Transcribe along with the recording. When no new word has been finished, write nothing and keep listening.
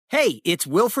Hey, it's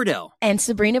Will Friedle. And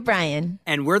Sabrina Bryan.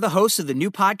 And we're the hosts of the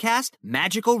new podcast,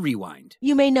 Magical Rewind.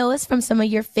 You may know us from some of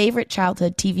your favorite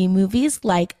childhood TV movies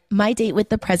like My Date with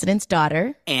the President's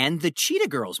Daughter and the Cheetah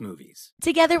Girls movies.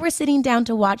 Together, we're sitting down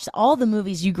to watch all the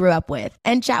movies you grew up with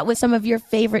and chat with some of your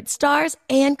favorite stars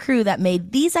and crew that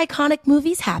made these iconic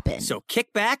movies happen. So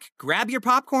kick back, grab your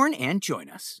popcorn, and join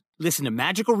us. Listen to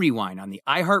Magical Rewind on the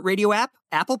iHeartRadio app,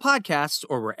 Apple Podcasts,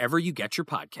 or wherever you get your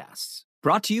podcasts.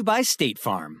 Brought to you by State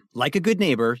Farm. Like a good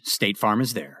neighbor, State Farm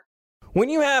is there. When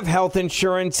you have health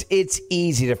insurance, it's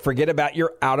easy to forget about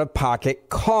your out-of-pocket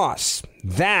costs.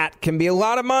 That can be a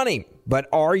lot of money, but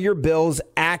are your bills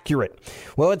accurate?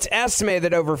 Well, it's estimated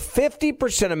that over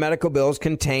 50% of medical bills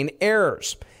contain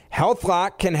errors.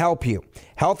 HealthLock can help you.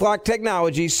 HealthLock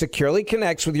technology securely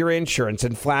connects with your insurance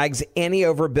and flags any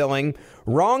overbilling,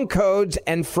 wrong codes,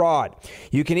 and fraud.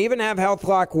 You can even have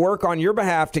HealthLock work on your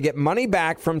behalf to get money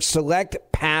back from select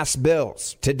past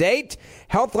bills. To date,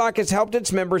 HealthLock has helped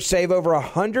its members save over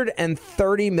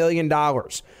 $130 million.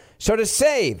 So to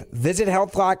save, visit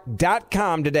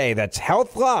healthlock.com today. That's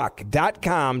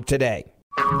healthlock.com today.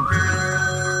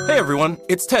 Hey everyone,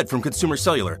 it's Ted from Consumer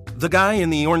Cellular, the guy in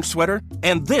the orange sweater,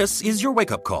 and this is your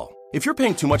wake-up call. If you're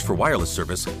paying too much for wireless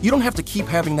service, you don't have to keep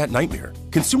having that nightmare.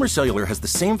 Consumer Cellular has the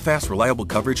same fast, reliable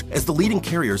coverage as the leading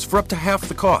carriers for up to half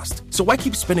the cost. So why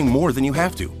keep spending more than you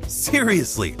have to?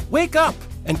 Seriously, wake up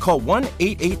and call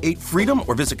 1-888-FREEDOM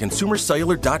or visit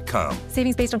consumercellular.com.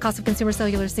 Savings based on cost of Consumer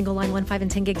Cellular single line 1, 5,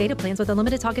 and 10 gig data plans with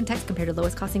unlimited talk and text compared to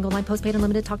lowest cost single line postpaid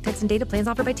unlimited talk, text, and data plans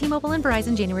offered by T-Mobile and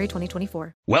Verizon January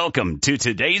 2024. Welcome to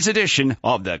today's edition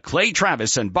of the Clay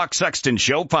Travis and Buck Sexton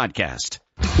Show podcast.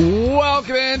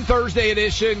 Welcome in, Thursday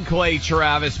edition, Clay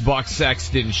Travis, Buck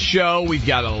Sexton Show. We've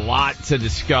got a lot to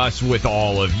discuss with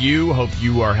all of you. Hope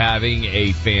you are having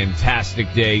a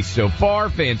fantastic day so far,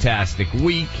 fantastic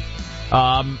week.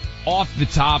 Off the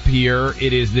top here,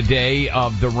 it is the day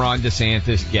of the Ron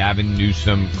DeSantis, Gavin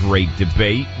Newsom great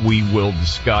debate. We will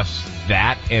discuss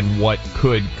that and what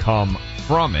could come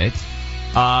from it.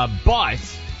 But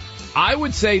I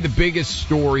would say the biggest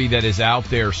story that is out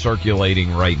there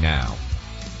circulating right now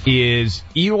is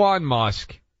Elon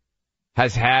Musk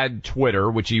has had Twitter,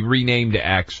 which he renamed to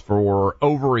X, for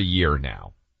over a year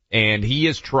now. And he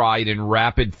has tried in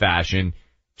rapid fashion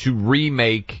to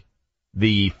remake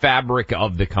the fabric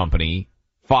of the company,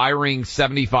 firing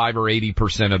 75 or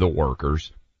 80% of the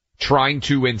workers, trying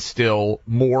to instill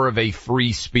more of a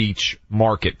free speech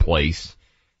marketplace,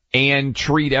 and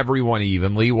treat everyone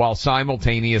evenly while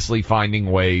simultaneously finding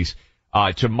ways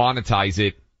to monetize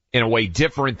it in a way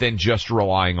different than just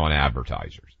relying on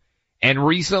advertisers. And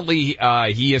recently,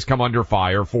 he has come under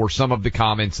fire for some of the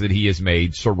comments that he has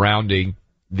made surrounding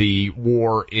the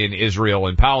war in Israel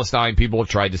and Palestine. People have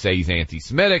tried to say he's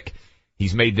anti-Semitic.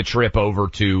 He's made the trip over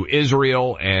to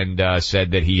Israel and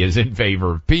said that he is in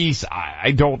favor of peace.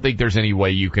 I don't think there's any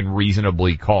way you can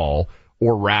reasonably call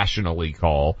or rationally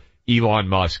call Elon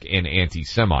Musk an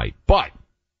anti-Semite. But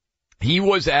he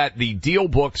was at the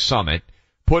DealBook Summit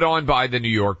put on by the New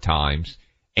York Times,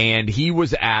 and he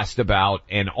was asked about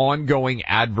an ongoing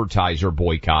advertiser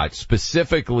boycott,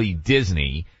 specifically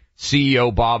Disney.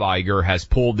 CEO Bob Iger has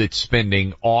pulled its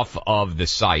spending off of the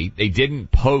site. They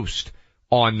didn't post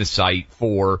on the site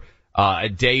for a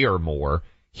day or more.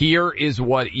 Here is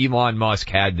what Elon Musk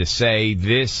had to say.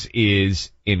 This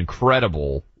is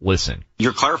incredible. Listen.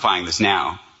 You're clarifying this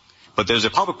now, but there's a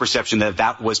public perception that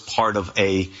that was part of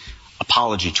a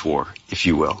apology tour, if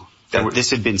you will. That this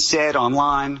had been said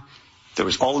online. There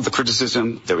was all of the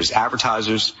criticism. There was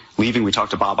advertisers leaving. We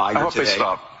talked to Bob Iger today. I hope they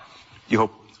stop. You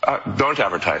hope? Don't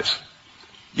advertise.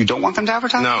 You don't want them to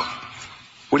advertise? No.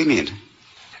 What do you mean?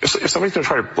 If somebody's going to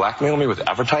try to blackmail me with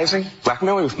advertising,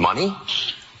 blackmail me with money,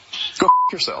 go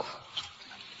yourself.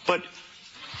 But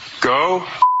go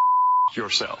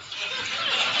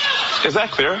yourself. Is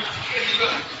that clear?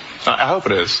 I hope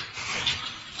it is.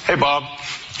 Hey, Bob,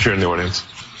 if you're in the audience.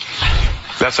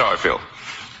 That's how I feel.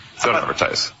 Don't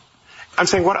advertise. I'm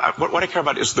saying what I care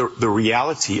about is the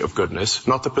reality of goodness,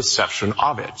 not the perception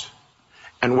of it.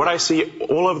 And what I see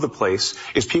all over the place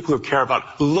is people who care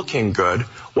about looking good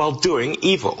while doing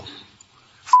evil.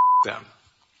 Them.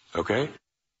 Okay?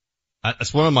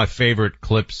 That's one of my favorite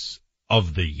clips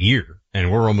of the year,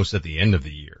 and we're almost at the end of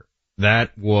the year.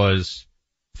 That was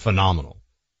phenomenal.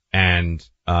 And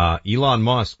Elon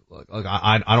Musk,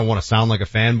 I don't want to sound like a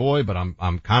fanboy, but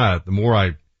I'm kind of, the more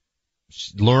I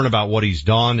learn about what he's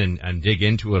done and dig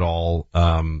into it all,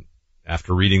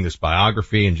 after reading this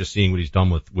biography and just seeing what he's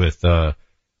done with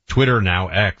Twitter, now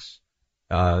X,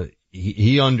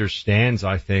 he understands,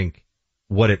 I think,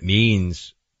 what it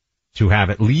means to have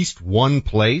at least one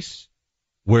place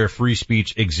where free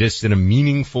speech exists in a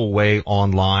meaningful way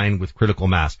online with critical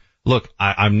mass. Look,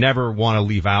 I never want to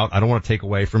leave out, I don't want to take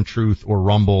away from Truth or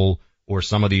Rumble or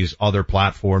some of these other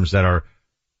platforms that are,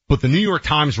 but the New York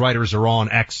Times writers are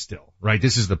on X still, right?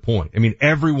 This is the point. I mean,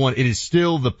 everyone, it is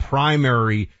still the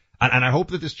primary, and I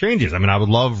hope that this changes. I mean, I would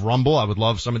love Rumble, I would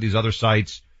love some of these other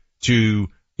sites to,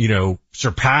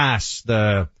 surpass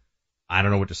the, I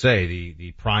don't know what to say,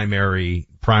 the primary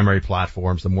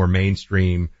platforms, the more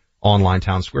mainstream online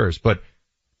town squares, but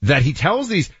that he tells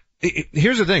these,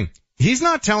 here's the thing. He's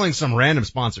not telling some random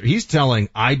sponsor. He's telling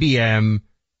IBM,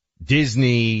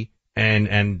 Disney,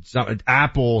 and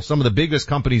Apple, some of the biggest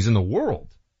companies in the world,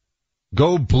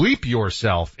 go bleep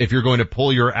yourself if you're going to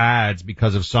pull your ads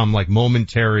because of some like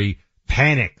momentary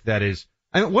panic that is,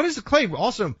 and what is the Clay?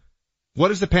 Also,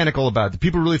 what is the panic all about? Do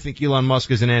people really think Elon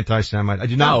Musk is an anti-Semite? I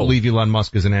do not believe Elon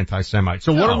Musk is an anti-Semite.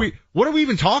 So what are we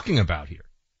even talking about here?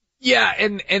 Yeah,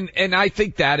 and I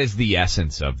think that is the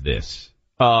essence of this.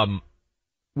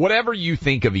 Whatever you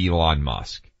think of Elon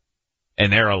Musk,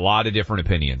 and there are a lot of different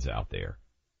opinions out there,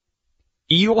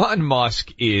 Elon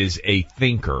Musk is a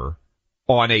thinker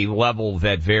on a level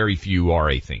that very few are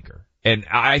a thinker. And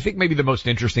I think maybe the most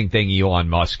interesting thing Elon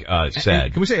Musk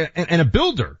said. Can we say, and a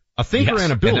builder, a thinker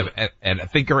and a builder. And a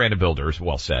thinker and a builder is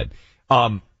well said.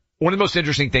 One of the most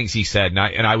interesting things he said,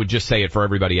 and I would just say it for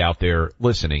everybody out there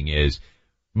listening, is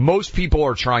most people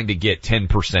are trying to get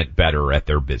 10% better at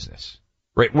their business.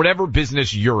 Right? Whatever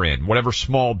business you're in, whatever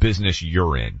small business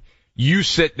you're in, you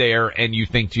sit there and you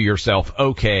think to yourself,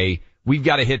 okay, we've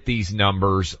got to hit these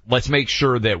numbers. Let's make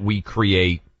sure that we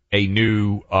create a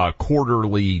new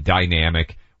quarterly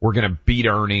dynamic. We're going to beat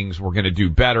earnings. We're going to do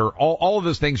better. All of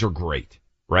those things are great,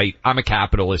 right? I'm a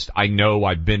capitalist. I know,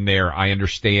 I've been there. I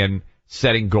understand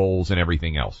setting goals and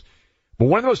everything else. But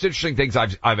one of the most interesting things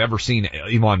I've ever seen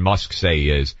Elon Musk say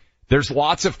is there's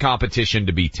lots of competition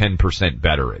to be 10%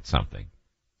 better at something.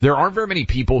 There aren't very many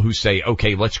people who say,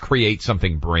 okay, let's create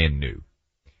something brand new.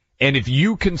 And if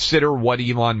you consider what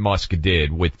Elon Musk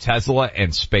did with Tesla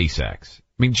and SpaceX,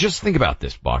 I mean, just think about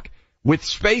this, Buck. With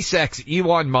SpaceX,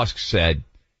 Elon Musk said,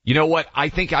 you know what? I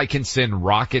think I can send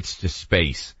rockets to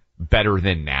space better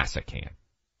than NASA can.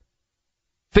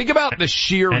 Think about the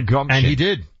sheer gumption. And he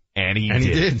did. And he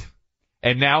did.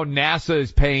 And now NASA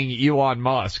is paying Elon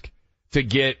Musk to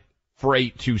get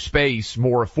freight to space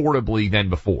more affordably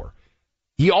than before.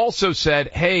 He also said,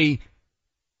 hey,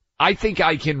 I think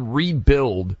I can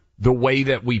rebuild the way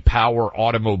that we power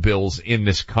automobiles in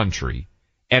this country.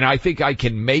 And I think I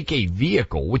can make a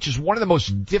vehicle, which is one of the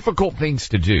most difficult things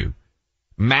to do,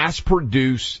 mass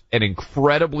produce an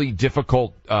incredibly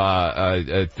difficult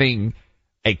thing,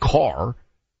 a car.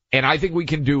 And I think we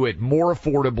can do it more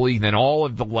affordably than all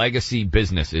of the legacy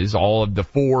businesses, all of the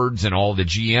Fords and all the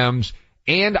GMs.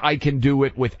 And I can do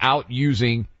it without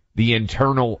using the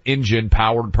internal engine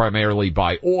powered primarily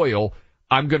by oil.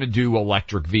 I'm going to do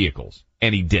electric vehicles.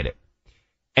 And he did it.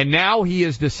 And now he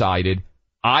has decided,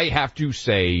 I have to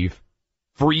save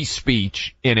free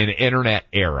speech in an internet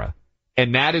era.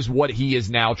 And that is what he is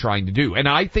now trying to do. And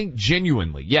I think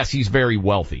genuinely, yes, he's very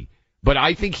wealthy, but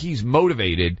I think he's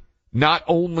motivated not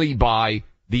only by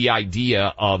the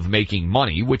idea of making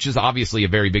money, which is obviously a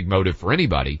very big motive for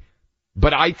anybody,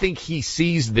 but I think he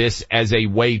sees this as a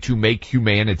way to make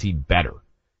humanity better.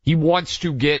 He wants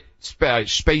to get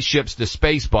spaceships to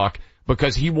space, Buck,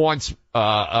 because he wants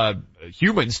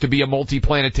humans to be a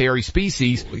multiplanetary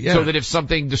species, so that if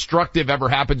something destructive ever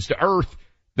happens to Earth,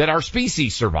 that our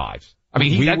species survives. I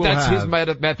mean, that's his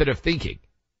method of thinking.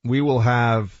 We will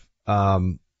have,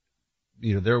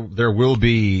 there will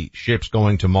be ships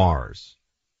going to Mars,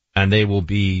 and they will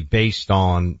be based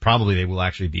on, probably they will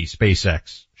actually be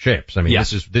SpaceX ships. I mean,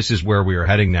 this is where we are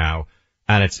heading now,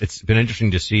 and it's been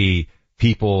interesting to see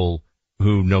people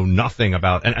who know nothing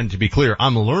about, and to be clear,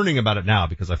 I'm learning about it now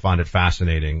because I find it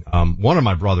fascinating. One of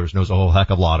my brothers knows a whole heck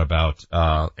of a lot about,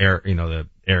 what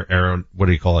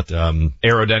do you call it?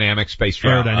 Aerodynamics, space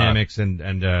travel.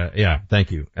 Aerodynamics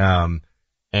thank you.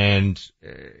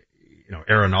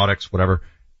 Aeronautics, whatever.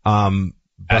 But I'm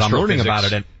learning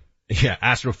about it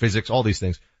astrophysics, all these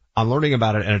things. I'm learning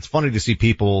about it, and it's funny to see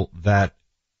people that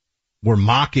were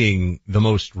mocking the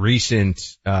most recent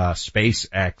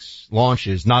SpaceX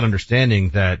launches, not understanding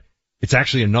that it's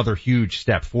actually another huge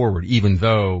step forward, even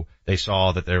though they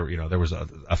saw that there was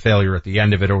a failure at the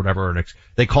end of it or whatever. And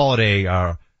they call it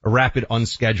a rapid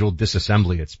unscheduled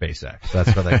disassembly at SpaceX.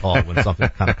 That's what they call it when something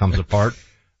kind of comes apart.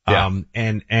 Yeah.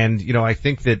 I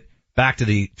think that back to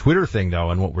the Twitter thing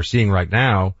though, and what we're seeing right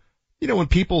now, when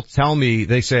people tell me,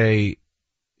 they say,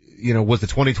 was the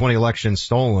 2020 election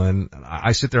stolen?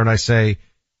 I sit there and I say,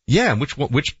 yeah,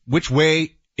 which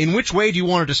way in which way do you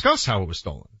want to discuss how it was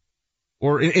stolen?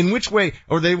 Or in which way,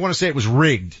 or they want to say it was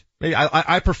rigged.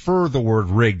 I prefer the word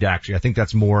rigged, actually. I think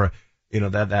that's more,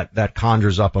 that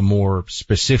conjures up a more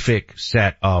specific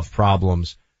set of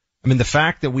problems. I mean, the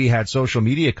fact that we had social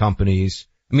media companies,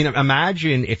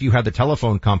 imagine if you had the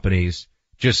telephone companies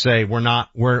just say,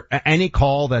 any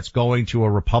call that's going to a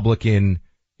Republican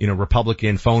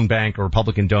phone bank or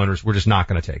Republican donors, we're just not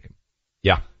going to take them.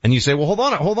 Yeah. And you say, well,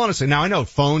 hold on a second. Now I know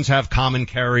phones have common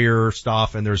carrier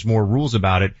stuff and there's more rules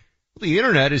about it. The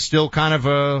internet is still kind of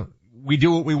a we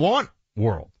do what we want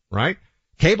world, right?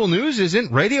 Cable news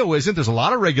isn't, radio isn't. There's a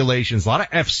lot of regulations, a lot of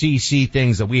FCC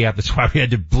things that we have. That's why we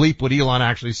had to bleep what Elon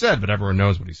actually said, but everyone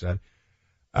knows what he said.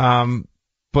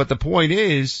 But the point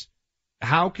is,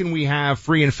 how can we have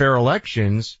free and fair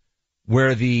elections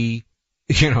where the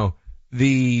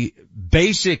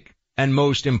basic and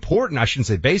most important, I shouldn't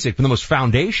say basic, but the most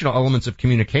foundational elements of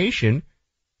communication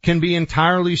can be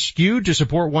entirely skewed to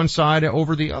support one side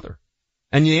over the other?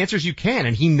 And the answer is you can,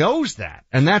 and he knows that.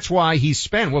 And that's why he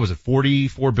spent,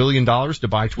 $44 billion to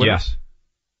buy Twitter?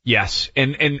 Yes.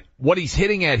 And what he's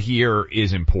hitting at here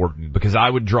is important, because I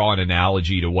would draw an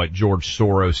analogy to what George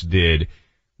Soros did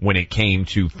when it came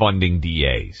to funding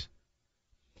DAs.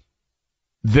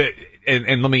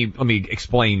 And let me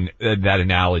explain that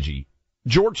analogy.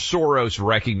 George Soros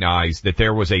recognized that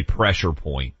there was a pressure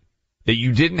point, that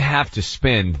you didn't have to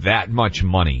spend that much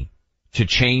money to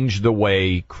change the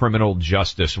way criminal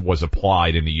justice was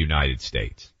applied in the United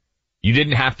States. You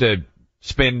didn't have to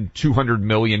spend $200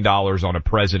 million on a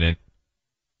president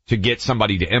to get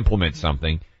somebody to implement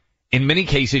something. In many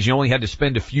cases, you only had to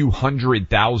spend a few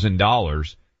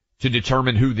 $100,000 to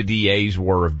determine who the DAs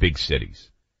were of big cities.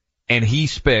 And he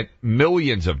spent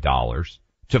millions of dollars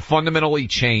to fundamentally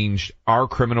change our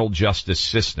criminal justice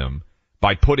system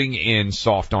by putting in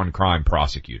soft on crime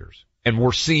prosecutors. And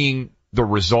we're seeing the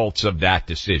results of that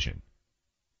decision.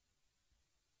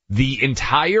 The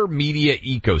entire media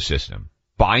ecosystem,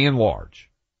 by and large,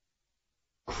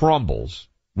 crumbles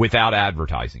without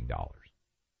advertising dollars.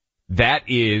 That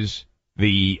is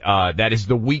the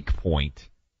weak point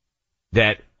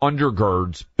that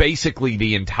undergirds basically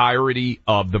the entirety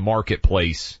of the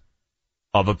marketplace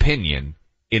of opinion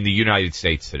in the United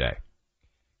States today.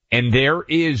 And there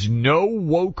is no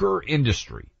woker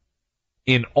industry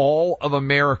in all of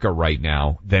America right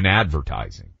now than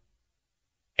advertising.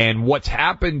 And what's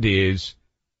happened is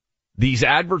these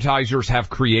advertisers have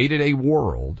created a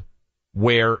world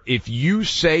where if you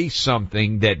say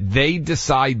something that they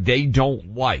decide they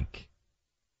don't like,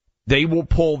 they will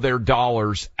pull their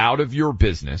dollars out of your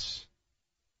business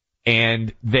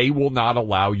and they will not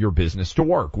allow your business to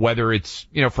work. Whether it's,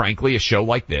 frankly, a show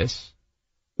like this,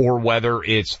 or whether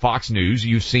it's Fox News.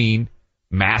 You've seen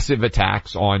massive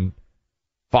attacks on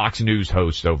Fox News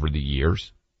hosts over the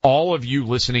years. All of you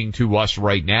listening to us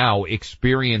right now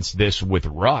experience this with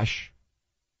Rush.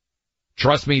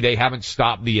 Trust me, they haven't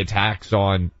stopped the attacks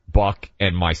on Buck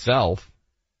and myself.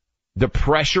 The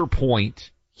pressure point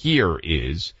here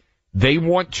is they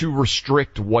want to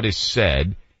restrict what is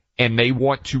said, and they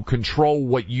want to control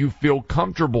what you feel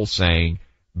comfortable saying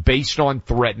based on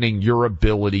threatening your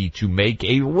ability to make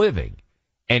a living.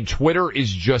 And Twitter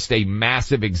is just a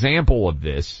massive example of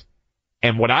this.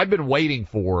 And what I've been waiting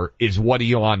for is what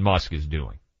Elon Musk is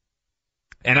doing.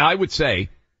 And I would say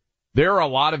there are a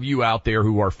lot of you out there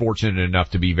who are fortunate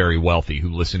enough to be very wealthy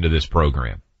who listen to this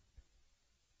program.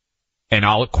 And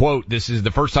I'll quote, this is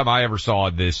the first time I ever saw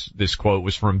this quote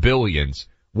was from Billions.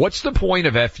 What's the point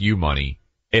of FU money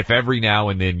if every now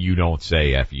and then you don't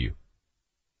say FU?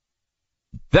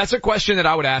 That's a question that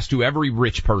I would ask to every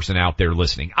rich person out there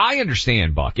listening. I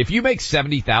understand, Buck. If you make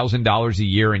 $70,000 a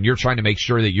year and you're trying to make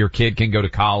sure that your kid can go to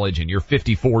college and you're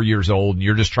 54 years old and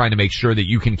you're just trying to make sure that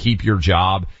you can keep your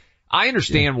job, I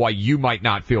understand why you might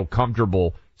not feel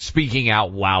comfortable speaking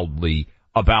out loudly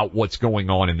about what's going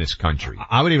on in this country.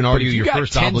 I would even argue your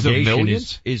first obligation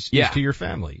is to your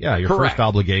family. Yeah, your first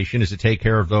obligation is to take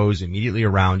care of those immediately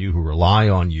around you who rely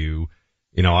on you.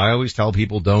 I always tell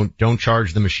people don't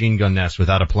charge the machine gun nest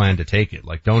without a plan to take it.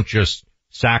 Like, don't just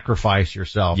sacrifice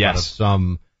yourself out of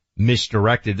some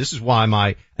misdirected. This is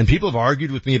why and people have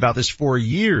argued with me about this for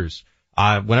years.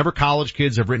 Whenever college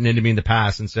kids have written into me in the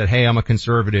past and said, hey, I'm a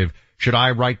conservative. Should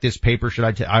I write this paper?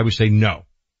 I would say no.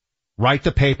 Write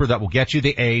the paper that will get you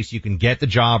the A so you can get the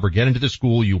job or get into the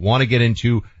school you want to get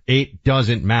into. It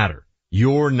doesn't matter.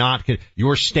 Your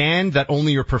stand that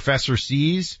only your professor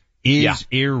sees is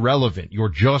irrelevant. You're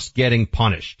just getting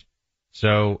punished.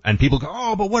 So, and people go,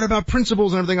 oh, but what about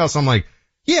principles and everything else? I'm like,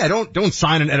 yeah, don't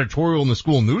sign an editorial in the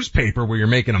school newspaper where you're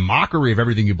making a mockery of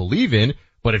everything you believe in.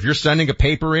 But if you're sending a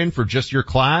paper in for just your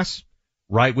class,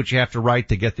 write what you have to write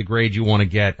to get the grade you want to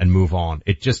get, and move on.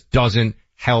 It just doesn't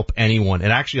help anyone. It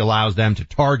actually allows them to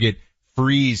target,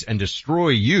 freeze, and destroy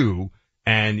you,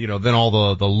 and, then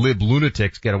all the lib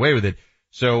lunatics get away with it.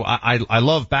 So I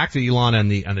love, back to Elon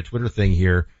and the Twitter thing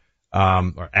here,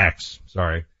 or X,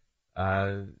 sorry.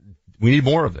 We need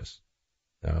more of this.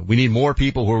 We need more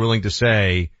people who are willing to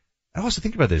say, I also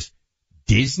think about this.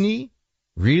 Disney?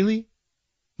 Really?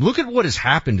 Look at what has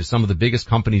happened to some of the biggest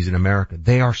companies in America.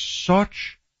 They are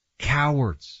such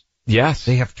cowards. Yes.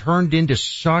 They have turned into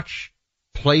such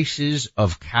places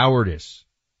of cowardice.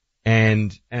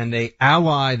 And they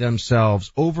ally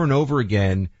themselves over and over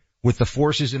again with the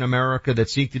forces in America that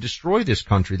seek to destroy this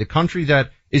country. The country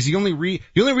that is the only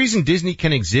reason Disney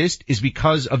can exist is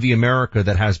because of the America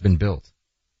that has been built.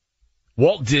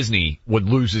 Walt Disney would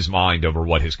lose his mind over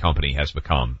what his company has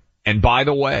become. And by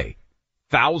the way,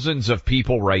 thousands of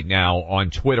people right now on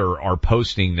Twitter are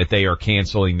posting that they are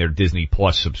canceling their Disney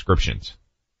Plus subscriptions.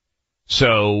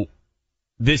 So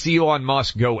this Elon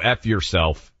Musk, go F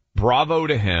yourself. Bravo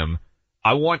to him.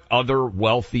 I want other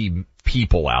wealthy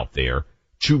people out there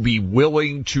to be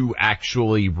willing to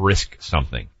actually risk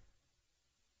something.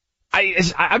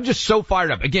 I'm just so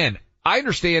fired up. Again, I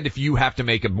understand if you have to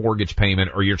make a mortgage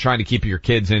payment or you're trying to keep your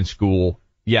kids in school.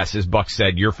 Yes, as Buck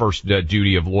said, your first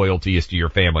duty of loyalty is to your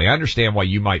family. I understand why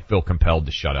you might feel compelled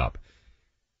to shut up.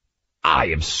 I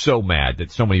am so mad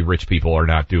that so many rich people are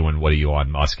not doing what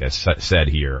Elon Musk has said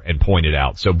here and pointed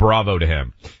out. So bravo to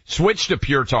him. Switch to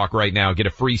Pure Talk right now. Get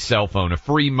a free cell phone, a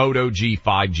free Moto G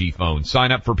 5G phone.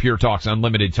 Sign up for Pure Talk's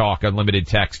unlimited talk, unlimited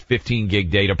text, 15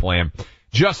 gig data plan.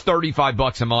 Just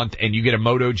 $35 a month, and you get a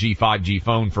Moto G 5G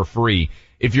phone for free.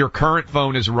 If your current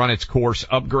phone has run its course,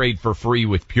 upgrade for free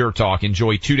with Pure Talk.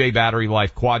 Enjoy 2-day battery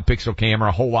life, quad pixel camera,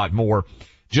 a whole lot more.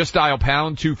 Just dial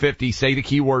pound 250, say the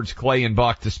keywords Clay and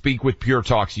Buck to speak with Pure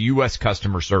Talk's U.S.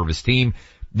 customer service team.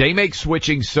 They make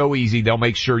switching so easy, they'll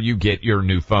make sure you get your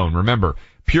new phone. Remember,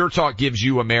 Pure Talk gives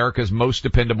you America's most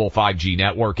dependable 5G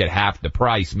network at half the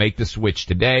price. Make the switch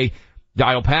today.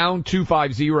 Dial pound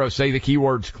 250, say the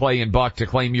keywords Clay and Buck to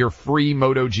claim your free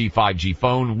Moto G 5G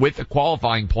phone with a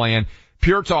qualifying plan.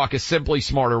 Pure Talk is simply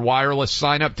smarter wireless.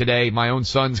 Sign up today. My own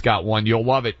son's got one. You'll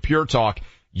love it. Pure Talk.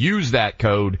 Use that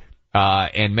code,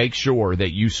 and make sure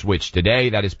that you switch today.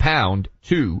 That is pound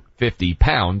 250,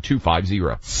 pound 250.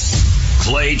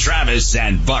 Clay Travis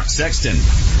and Buck Sexton.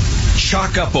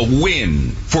 Chalk up a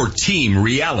win for Team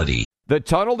Reality. The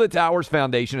Tunnel to Towers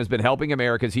Foundation has been helping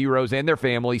America's heroes and their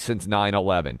families since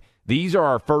 9/11. These are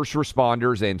our first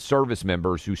responders and service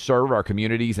members who serve our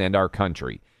communities and our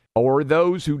country, or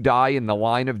those who die in the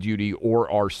line of duty or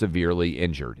are severely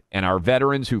injured, and our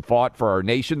veterans who fought for our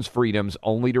nation's freedoms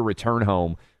only to return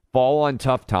home, fall on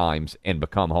tough times, and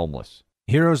become homeless.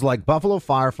 Heroes like Buffalo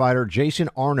firefighter Jason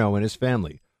Arno and his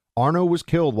family. Arno was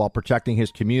killed while protecting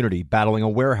his community, battling a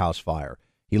warehouse fire.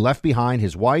 He left behind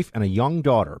his wife and a young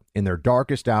daughter. In their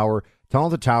darkest hour,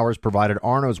 Tunnel to Towers provided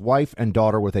Arno's wife and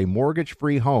daughter with a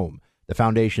mortgage-free home. The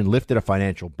foundation lifted a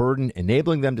financial burden,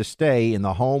 enabling them to stay in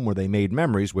the home where they made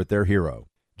memories with their hero.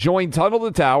 Join Tunnel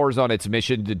to Towers on its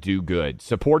mission to do good.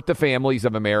 Support the families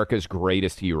of America's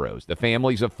greatest heroes, the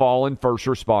families of fallen first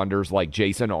responders like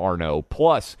Jason Arno,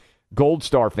 plus Gold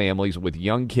Star families with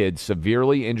young kids,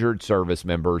 severely injured service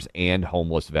members, and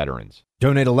homeless veterans.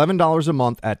 Donate $11 a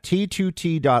month at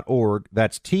T2T.org.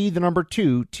 That's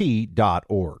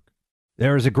T2T.org.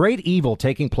 There is a great evil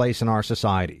taking place in our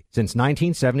society. Since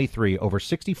 1973, over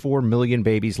 64 million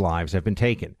babies' lives have been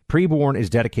taken. Preborn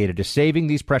is dedicated to saving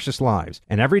these precious lives,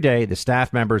 and every day the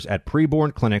staff members at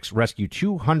Preborn clinics rescue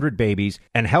 200 babies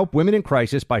and help women in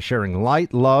crisis by sharing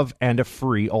light, love, and a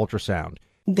free ultrasound.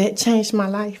 That changed my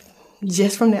life,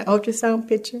 just from that ultrasound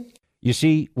picture. You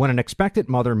see, when an expectant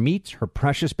mother meets her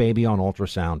precious baby on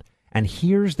ultrasound and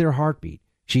hears their heartbeat,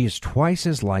 she is twice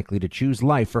as likely to choose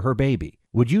life for her baby.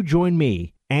 Would you join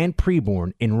me and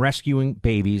Preborn in rescuing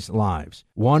babies' lives?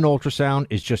 One ultrasound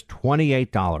is just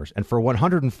 $28, and for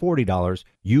 $140,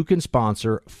 you can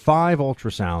sponsor 5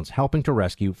 ultrasounds, helping to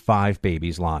rescue 5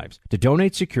 babies' lives. To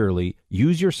donate securely,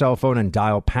 use your cell phone and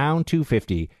dial pound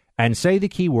 250 and say the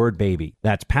keyword baby.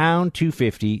 That's pound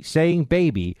 250 saying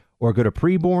baby, or go to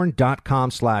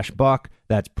preborn.com/buck.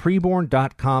 That's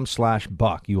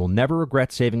preborn.com/buck. You will never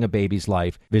regret saving a baby's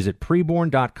life. Visit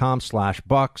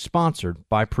preborn.com/buck, sponsored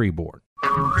by Preborn.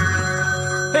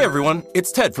 Hey everyone,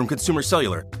 it's Ted from Consumer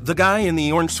Cellular, the guy in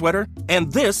the orange sweater, and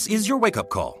this is your wake-up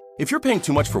call. If you're paying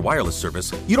too much for wireless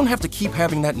service, you don't have to keep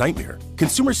having that nightmare.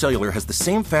 Consumer Cellular has the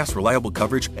same fast, reliable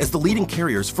coverage as the leading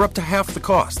carriers for up to half the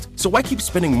cost. So why keep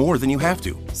spending more than you have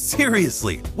to?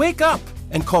 Seriously, wake up!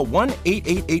 and call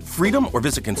 1-888-FREEDOM or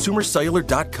visit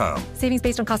consumercellular.com. Savings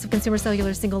based on cost of Consumer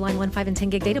Cellular single line 1, 5, and 10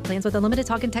 gig data plans with unlimited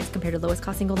talk and text compared to lowest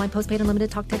cost single line postpaid unlimited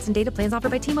talk, text, and data plans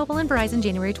offered by T-Mobile and Verizon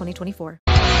January 2024.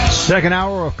 Second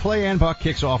hour of Clay and Buck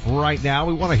kicks off right now.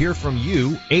 We want to hear from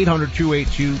you.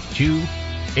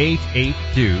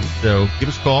 800-282-2882. So give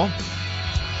us a call,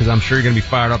 because I'm sure you're going to be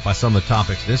fired up by some of the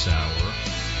topics this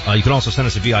hour. You can also send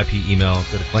us a VIP email.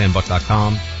 Go to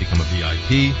clayandbuck.com, become a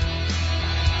VIP,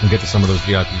 and get to some of those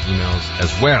VIP emails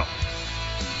as well.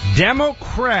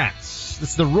 Democrats. This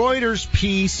is the Reuters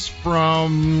piece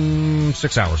from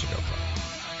 6 hours ago.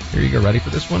 Here you go. Ready for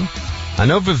this one? I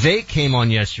know Vivek came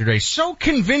on yesterday. So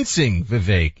convincing,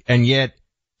 Vivek, and yet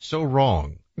so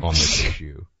wrong on this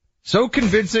issue. So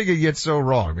convincing and yet so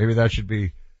wrong. Maybe that should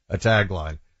be a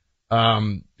tagline.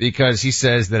 Because he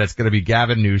says that it's going to be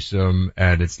Gavin Newsom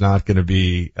and it's not going to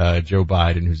be Joe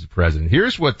Biden who's the president.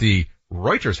 Here's what the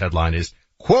Reuters headline is.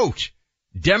 Quote,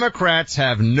 Democrats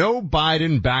have no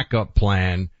Biden backup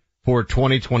plan for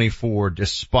 2024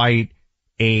 despite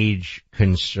age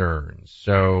concerns.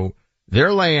 So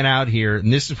they're laying out here,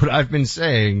 and this is what I've been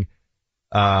saying,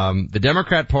 the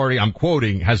Democrat Party, I'm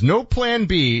quoting, has no plan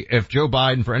B if Joe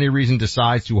Biden for any reason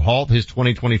decides to halt his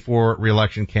 2024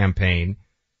 reelection campaign,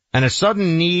 and a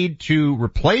sudden need to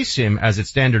replace him as its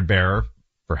standard bearer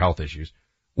for health issues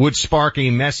would spark a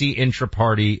messy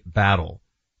intra-party battle.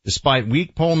 Despite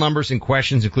weak poll numbers and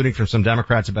questions, including from some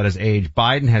Democrats about his age,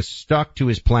 Biden has stuck to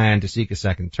his plan to seek a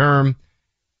second term.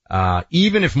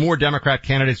 Even if more Democrat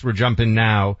candidates were jumping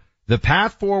now, the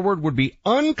path forward would be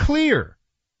unclear,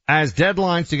 as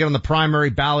deadlines to get on the primary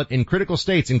ballot in critical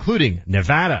states, including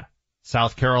Nevada,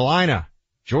 South Carolina,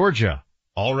 Georgia,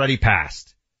 already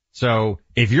passed. So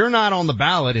if you're not on the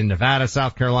ballot in Nevada,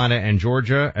 South Carolina, and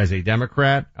Georgia as a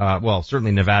Democrat, well,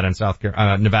 certainly Nevada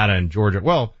and Nevada and Georgia,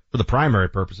 well, for the primary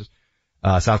purposes,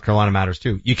 South Carolina matters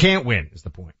too. You can't win is the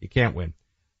point. You can't win.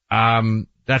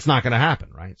 That's not going to happen,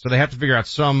 right? So they have to figure out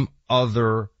some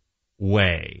other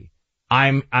way.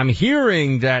 I'm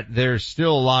hearing that there's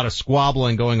still a lot of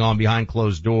squabbling going on behind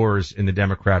closed doors in the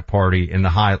Democrat Party in the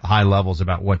high levels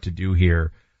about what to do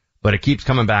here. But it keeps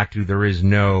coming back to there is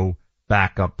no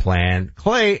backup plan,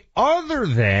 Clay, other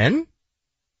than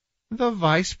the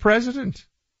vice president.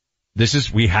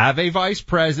 We have a vice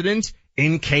president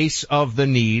in case of the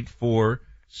need for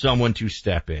someone to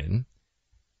step in.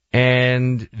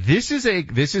 And this is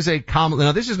a Kamala,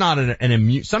 now this is not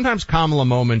sometimes Kamala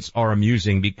moments are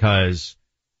amusing because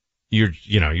you're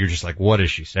just like, what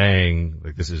is she saying?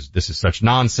 Like, this is such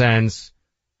nonsense.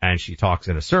 And she talks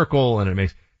in a circle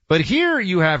and but here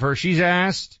you have her, she's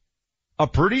asked a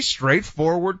pretty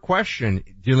straightforward question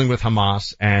dealing with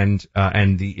Hamas and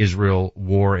the Israel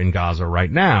war in Gaza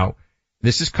right now.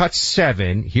 This is cut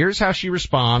 7. Here's how she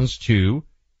responds to,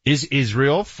 is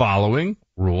Israel following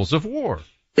rules of war?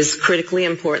 It's critically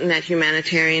important that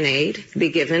humanitarian aid be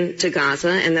given to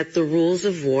Gaza and that the rules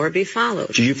of war be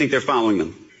followed. Do you think they're following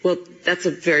them? Well, that's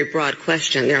a very broad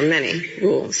question. There are many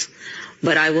rules.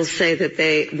 But I will say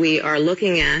that we are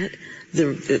looking at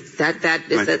that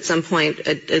is at some point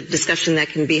a discussion that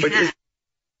can be had.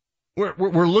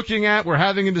 We're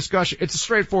having a discussion. It's a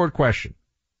straightforward question.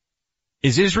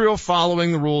 Is Israel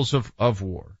following the rules of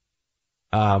war?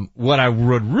 What I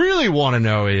would really want to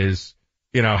know is,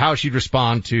 how she'd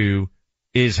respond to,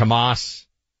 is Hamas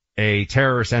a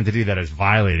terrorist entity that is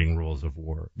violating rules of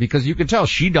war? Because you can tell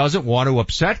she doesn't want to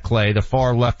upset Clay, the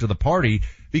far left of the party,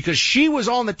 because she was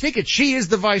on the ticket. She is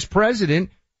the vice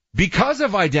president because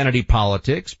of identity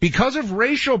politics, because of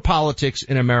racial politics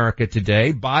in America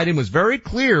today. Biden was very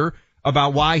clear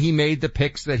about why he made the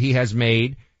picks that he has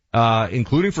made,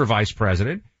 including for vice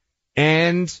president.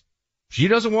 And she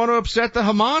doesn't want to upset the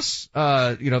Hamas,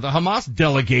 the Hamas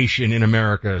delegation in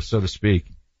America, so to speak.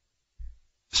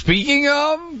 Speaking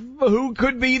of who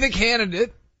could be the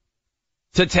candidate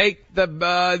to take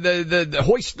the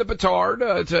hoist the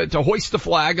petard, to hoist the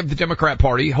flag of the Democrat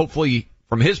Party, hopefully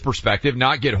from his perspective,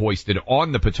 not get hoisted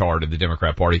on the petard of the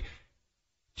Democrat Party.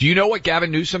 Do you know what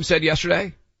Gavin Newsom said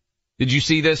yesterday? Did you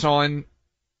see this on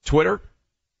Twitter?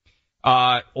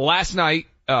 Last night,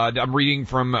 I'm reading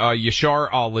from Yashar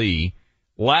Ali.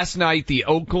 Last night, the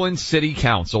Oakland City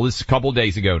Council, this is a couple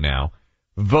days ago now,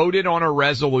 voted on a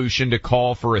resolution to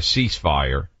call for a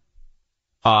ceasefire.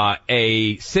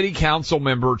 A city council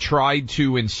member tried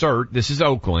to insert, this is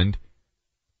Oakland,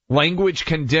 language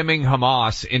condemning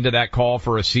Hamas into that call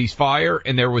for a ceasefire,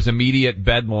 and there was immediate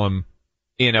bedlam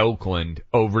in Oakland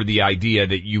over the idea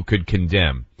that you could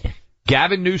condemn.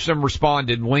 Gavin Newsom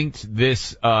responded, linked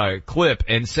this clip,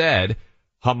 and said,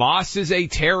 Hamas is a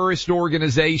terrorist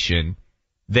organization.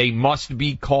 They must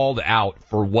be called out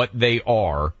for what they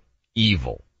are,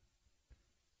 evil.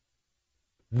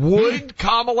 Would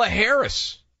Kamala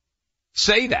Harris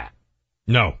say that?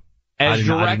 No. I do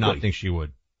directly? not think she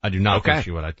would. I do not Okay. think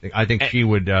she would. I think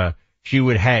she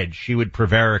would hedge. She would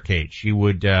prevaricate. She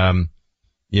would,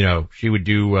 she would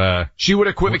do, She would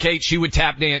equivocate. She would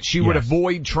tap dance. She would Yes.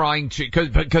 avoid trying to,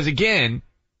 because again,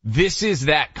 this is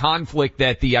that conflict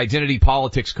that the identity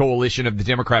politics coalition of the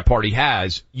Democrat Party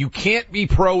has. You can't be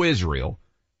pro-Israel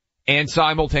and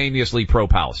simultaneously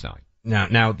pro-Palestine.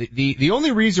 Now, the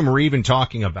only reason we're even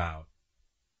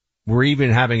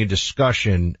having a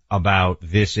discussion about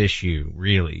this issue,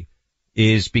 really,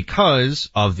 is because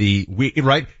of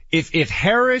right? If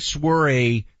Harris were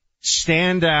a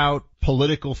standout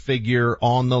political figure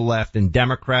on the left and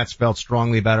Democrats felt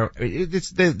strongly about her,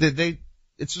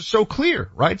 it's so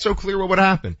clear, right? So clear what would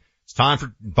happen. It's time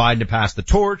for Biden to pass the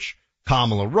torch.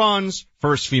 Kamala runs,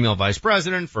 first female vice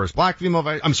president, first black female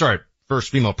first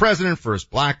female president, first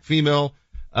black female,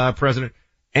 president.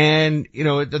 And,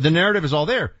 the narrative is all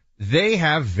there. They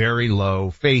have very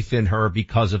low faith in her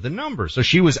because of the numbers. So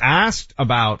she was asked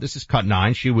about, this is cut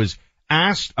 9, she was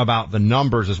asked about the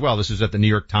numbers as well. This is at the New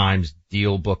York Times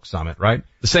Deal Book Summit, right?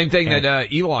 The same thing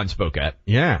that Elon spoke at.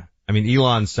 Yeah. I mean,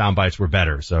 Elon's sound bites were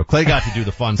better. So Clay got to do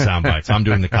the fun sound bites. I'm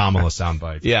doing the Kamala sound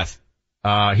bites. Yes.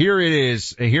 Here it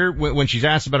is. Here, when she's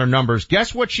asked about her numbers,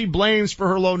 guess what she blames for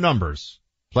her low numbers?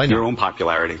 Your own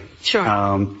popularity. Sure.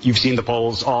 You've seen the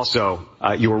polls also.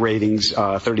 Your ratings,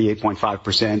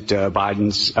 38.5%,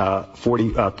 Biden's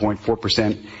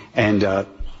 40.4%, and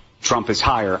Trump is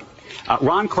higher.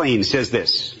 Ron Klain says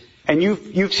this, and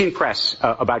you've seen press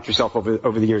about yourself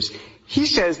over the years. He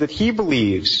says that he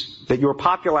believes that your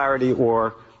popularity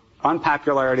or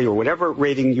unpopularity or whatever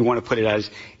rating you want to put it as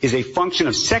is a function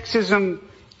of sexism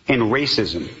and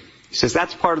racism. He says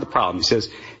that's part of the problem. He says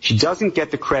she doesn't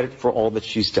get the credit for all that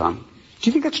she's done. Do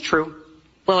you think that's true?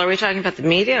 Well, are we talking about the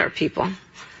media or people?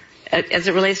 As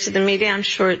it relates to the media, I'm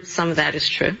sure some of that is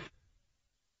true.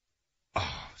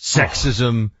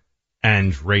 Sexism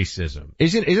and racism.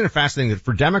 Isn't it fascinating that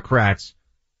for Democrats,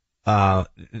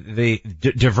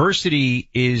 diversity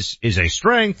is a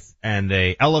strength, and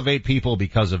they elevate people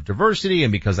because of diversity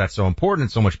and because that's so important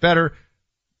and so much better.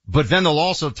 But then they'll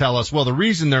also tell us, well, the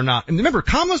reason they're not, and remember,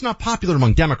 Kamala's not popular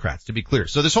among Democrats, to be clear.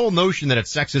 So this whole notion that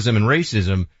it's sexism and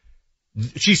racism,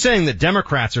 she's saying that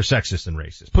Democrats are sexist and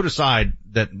racist. Put aside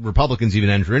that Republicans even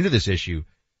enter into this issue.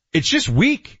 It's just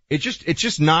weak. It's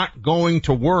just not going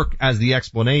to work as the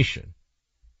explanation.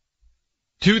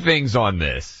 Two things on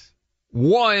this.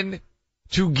 One,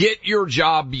 to get your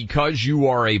job because you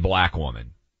are a black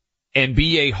woman and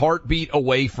be a heartbeat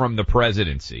away from the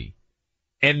presidency,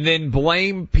 and then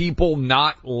blame people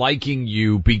not liking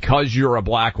you because you're a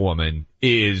black woman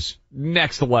is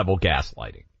next level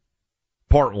gaslighting.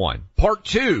 Part one. Part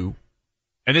two,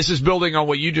 and this is building on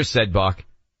what you just said, Buck.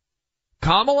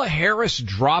 Kamala Harris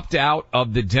dropped out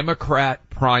of the Democrat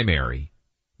primary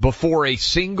before a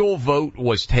single vote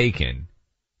was taken,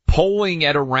 polling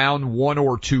at around 1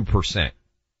 or 2%.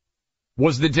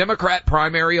 Was the Democrat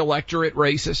primary electorate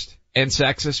racist and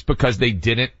sexist because they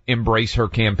didn't embrace her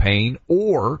campaign?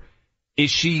 Or is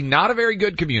she not a very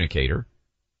good communicator,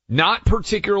 not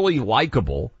particularly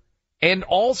likable, and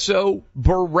also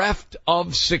bereft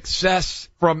of success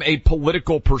from a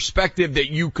political perspective that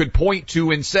you could point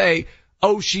to and say,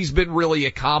 oh, she's been really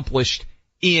accomplished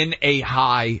in a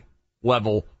high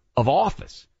level of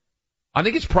office? I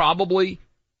think it's probably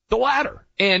the latter.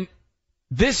 And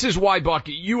this is why, Buck,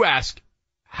 you ask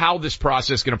how this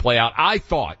process is going to play out. I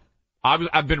thought,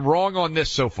 I've been wrong on this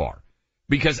so far,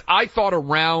 because I thought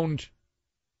around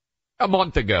a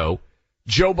month ago,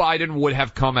 Joe Biden would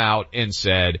have come out and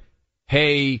said,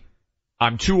 hey,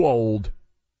 I'm too old,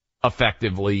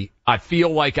 effectively. I feel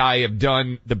like I have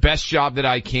done the best job that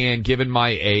I can given my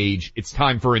age. It's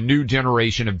time for a new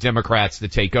generation of Democrats to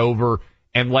take over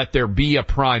and let there be a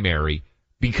primary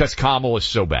because Kamala is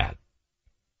so bad.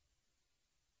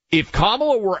 If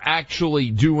Kamala were actually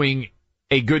doing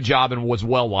a good job and was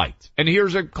well liked, and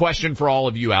here's a question for all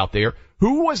of you out there,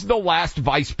 who was the last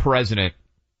vice president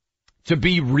to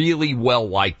be really well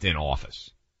liked in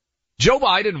office? Joe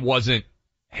Biden wasn't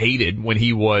hated when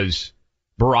he was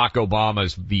Barack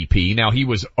Obama's VP. Now, he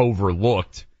was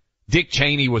overlooked. Dick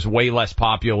Cheney was way less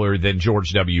popular than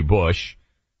George W. Bush.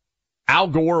 Al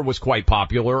Gore was quite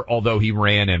popular, although he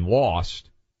ran and lost.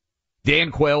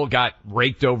 Dan Quayle got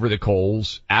raked over the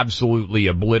coals, absolutely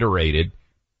obliterated.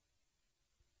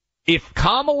 If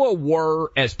Kamala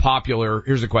were as popular,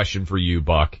 here's a question for you,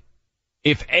 Buck.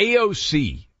 If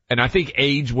AOC, and I think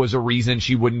age was a reason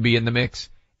she wouldn't be in the mix,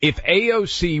 if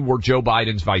AOC were Joe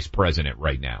Biden's vice president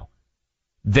right now,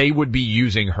 they would be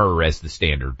using her as the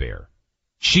standard bearer.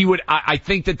 I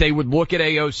think that they would look at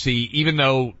AOC, even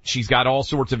though she's got all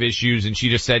sorts of issues and she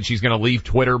just said she's going to leave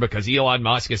Twitter because Elon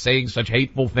Musk is saying such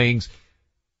hateful things.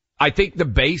 I think the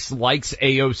base likes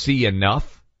AOC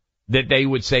enough that they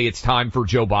would say it's time for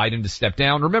Joe Biden to step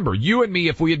down. Remember, you and me,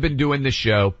 if we had been doing this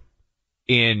show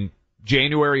in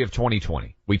January of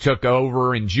 2020, we took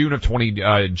over in June of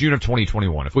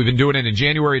 2021. If we've been doing it in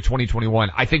January of 2021,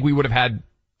 I think we would have had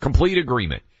complete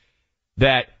agreement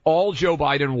that all Joe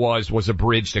Biden was a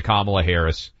bridge to Kamala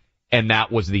Harris, and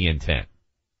that was the intent.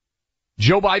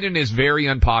 Joe Biden is very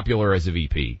unpopular as a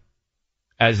VP,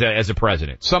 as a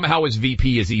president. Somehow his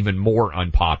VP is even more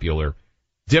unpopular.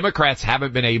 Democrats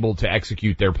haven't been able to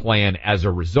execute their plan as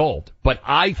a result, but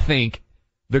I think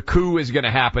the coup is going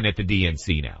to happen at the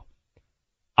DNC now.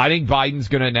 I think Biden's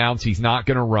going to announce he's not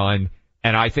going to run,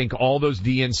 and I think all those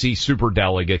DNC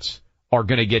superdelegates are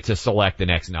going to get to select the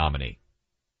next nominee.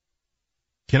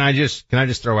 Can I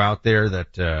just throw out there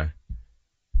that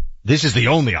this is the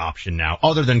only option now,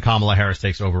 other than Kamala Harris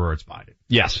takes over or it's Biden?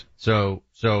 Yes. So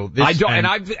this I don't,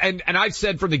 and I've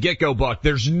said from the get-go, Buck,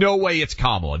 there's no way it's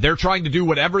Kamala. They're trying to do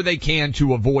whatever they can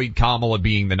to avoid Kamala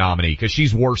being the nominee because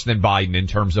she's worse than Biden in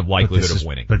terms of likelihood of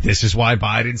winning. But this is why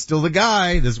Biden's still the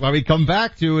guy. This is why we come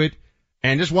back to it.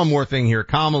 And just one more thing here.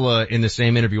 Kamala in the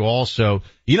same interview also,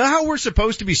 you know how we're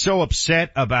supposed to be so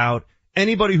upset about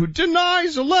anybody who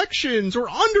denies elections or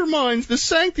undermines the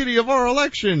sanctity of our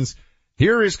elections?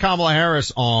 Here is Kamala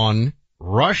Harris on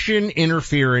Russian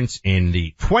interference in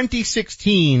the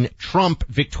 2016 Trump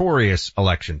victorious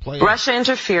election. Russia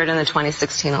interfered in the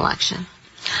 2016 election,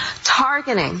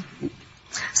 targeting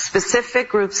specific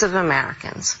groups of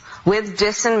Americans with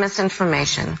dis and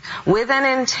misinformation, with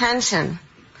an intention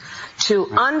to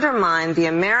undermine the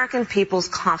American people's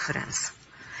confidence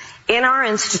in our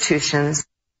institutions.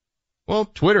 Well,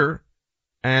 Twitter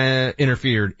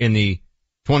interfered in the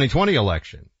 2020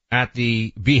 election at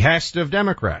the behest of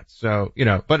Democrats. So,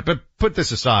 but put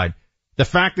this aside. The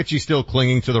fact that she's still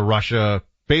clinging to the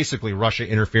basically Russia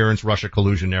interference, Russia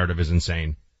collusion narrative is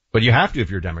insane. But you have to if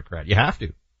you're a Democrat. You have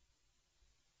to.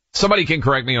 Somebody can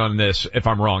correct me on this if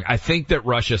I'm wrong. I think that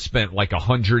Russia spent like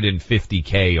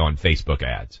 $150K on Facebook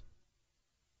ads.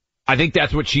 I think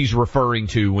that's what she's referring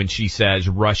to when she says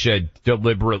Russia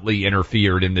deliberately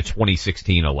interfered in the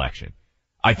 2016 election.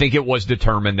 I think it was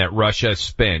determined that Russia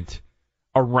spent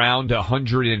around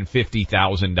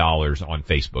 $150,000 on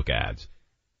Facebook ads.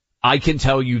 I can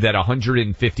tell you that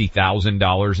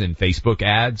 $150,000 in Facebook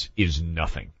ads is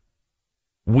nothing.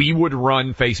 We would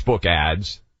run Facebook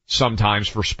ads sometimes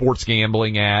for sports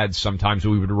gambling ads. Sometimes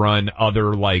we would run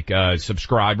other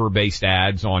subscriber based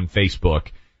ads on Facebook.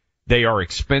 They are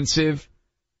expensive.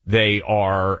 They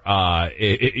are,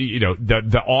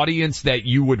 the audience that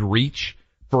you would reach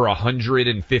for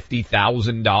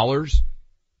 $150,000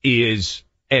 is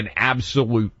an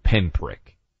absolute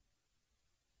pinprick.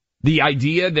 The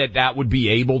idea that would be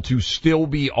able to still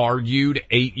be argued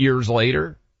 8 years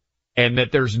later and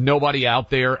that there's nobody out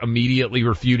there immediately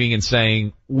refuting and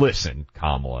saying, listen,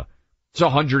 Kamala, it's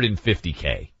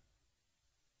 $150K.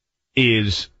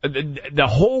 Is the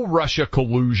whole Russia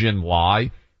collusion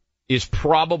lie is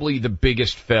probably the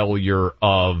biggest failure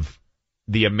of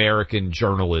the American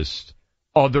journalist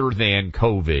other than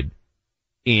COVID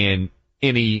in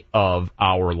any of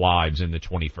our lives in the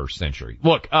 21st century.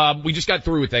 Look, we just got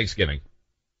through with Thanksgiving,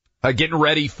 getting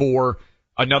ready for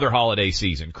another holiday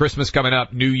season. Christmas coming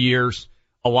up, New Year's.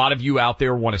 A lot of you out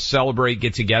there want to celebrate,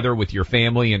 get together with your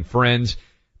family and friends,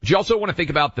 but you also want to think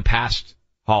about the past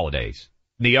holidays.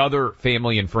 The other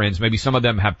family and friends, maybe some of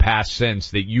them have passed since,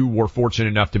 that you were fortunate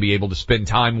enough to be able to spend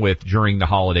time with during the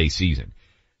holiday season.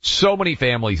 So many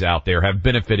families out there have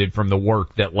benefited from the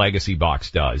work that Legacy Box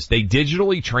does. They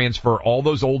digitally transfer all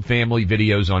those old family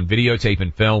videos on videotape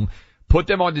and film, put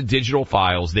them onto digital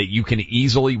files that you can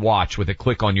easily watch with a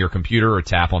click on your computer or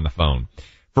tap on the phone.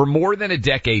 For more than a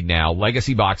decade now,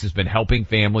 Legacy Box has been helping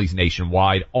families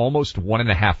nationwide, almost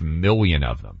 1.5 million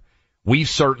of them. We've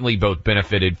certainly both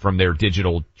benefited from their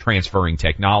digital transferring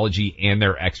technology and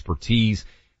their expertise.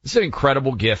 It's an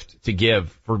incredible gift to give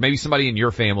for maybe somebody in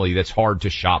your family that's hard to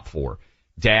shop for.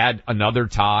 Dad, another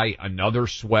tie, another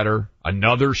sweater,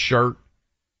 another shirt.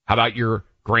 How about your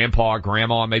grandpa,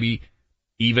 grandma, maybe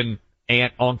even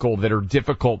aunt, uncle that are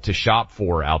difficult to shop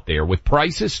for out there? With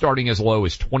prices starting as low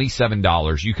as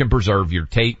 $27, you can preserve your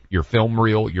tape, your film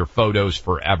reel, your photos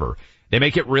forever. They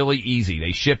make it really easy.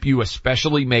 They ship you a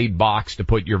specially made box to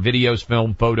put your videos,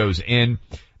 film, photos in.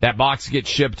 That box gets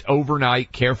shipped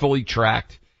overnight, carefully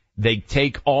tracked. They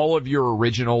take all of your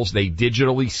originals, they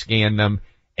digitally scan them,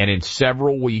 And in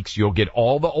several weeks, you'll get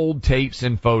all the old tapes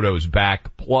and photos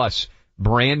back, plus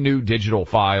brand new digital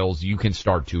files you can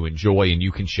start to enjoy and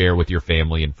you can share with your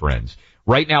family and friends.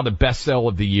 Right now, the best sale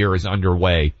of the year is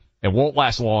underway. It won't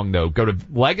last long, though. Go to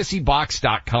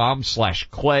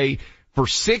legacybox.com/Clay for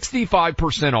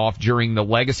 65% off during the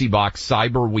Legacy Box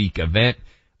Cyber Week event.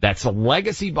 That's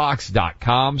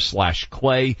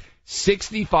legacybox.com/Clay.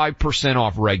 65%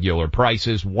 off regular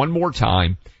prices. One more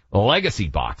time,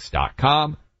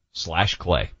 legacybox.com/Clay.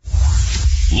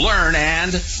 Learn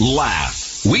and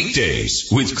laugh. Weekdays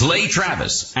with Clay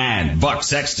Travis and Buck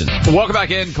Sexton. Welcome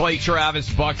back in, Clay Travis,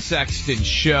 Buck Sexton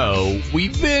Show.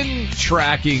 We've been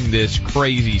tracking this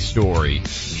crazy story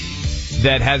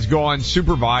that has gone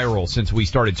super viral since we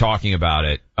started talking about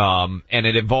it. And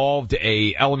it involved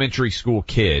a elementary school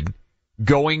kid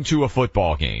going to a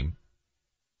football game,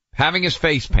 having his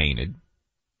face painted,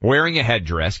 wearing a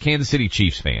headdress, Kansas City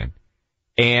Chiefs fan.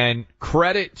 And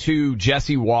credit to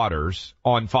Jesse Waters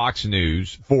on Fox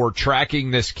News for tracking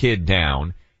this kid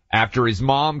down after his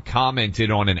mom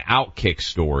commented on an Outkick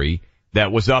story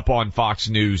that was up on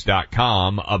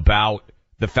foxnews.com about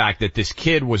the fact that this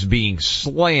kid was being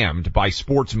slammed by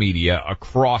sports media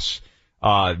across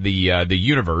the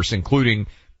universe, including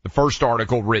the first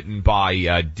article written by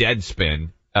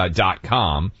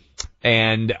Deadspin.com.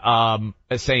 And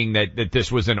saying that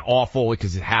this was an awful,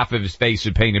 because half of his face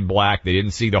was painted black. They didn't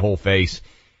see the whole face.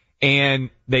 And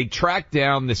they tracked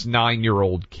down this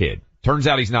 9-year-old kid. Turns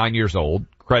out he's 9 years old.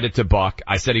 Credit to Buck.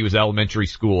 I said he was elementary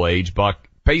school age. Buck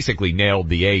basically nailed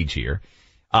the age here.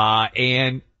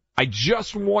 And I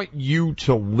just want you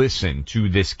to listen to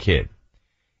this kid.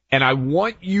 And I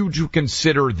want you to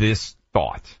consider this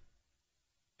thought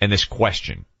and this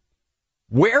question.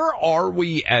 Where are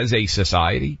we as a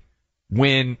society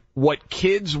when what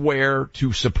kids wear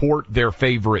to support their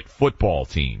favorite football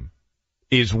team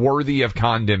is worthy of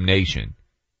condemnation,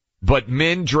 but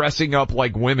men dressing up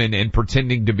like women and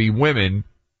pretending to be women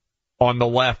on the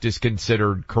left is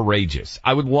considered courageous?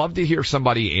 I would love to hear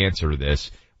somebody answer this,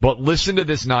 but listen to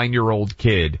this 9-year-old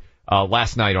kid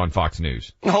last night on Fox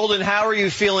News. Holden, how are you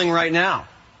feeling right now?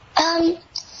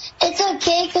 It's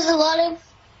okay because a lot of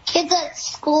kids at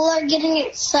school are getting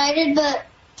excited, but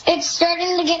it's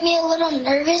starting to get me a little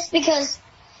nervous because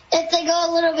if they go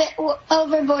a little bit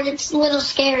overboard, it's a little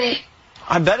scary.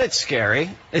 I bet it's scary.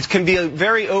 It can be a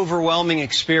very overwhelming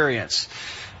experience.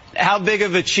 How big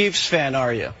of a Chiefs fan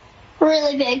are you?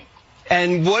 Really big.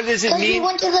 And what does it mean? Because we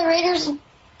went to the Raiders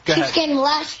Chiefs game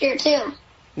last year, too.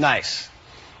 Nice.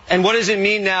 And what does it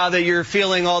mean now that you're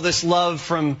feeling all this love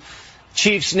from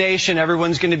Chiefs Nation?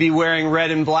 Everyone's going to be wearing red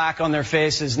and black on their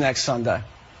faces next Sunday.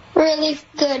 Really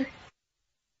good.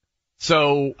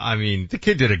 So, I mean, the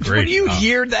kid did a great job. When you job.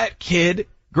 hear that kid,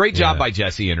 great job by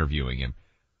Jesse interviewing him.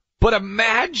 But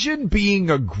imagine being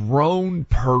a grown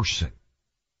person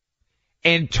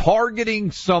and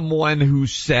targeting someone who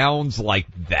sounds like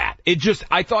that.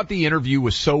 I thought the interview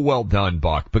was so well done,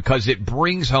 Buck, because it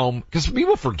brings home, because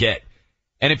people forget.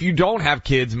 And if you don't have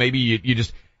kids, maybe you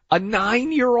just, a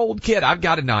 9-year-old kid, I've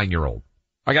got a 9-year-old.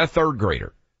 I got a 3rd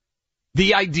grader.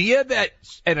 The idea that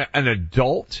an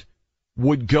adult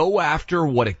would go after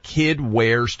what a kid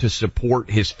wears to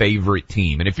support his favorite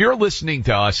team. And if you're listening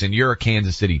to us and you're a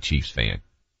Kansas City Chiefs fan,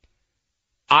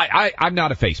 I'm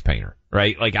not a face painter,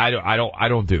 right? Like I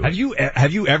don't do it.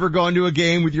 Have you ever gone to a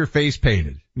game with your face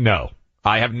painted? No.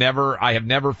 I have never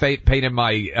painted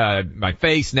my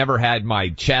face, never had my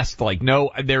chest,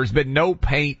 there's been no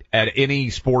paint at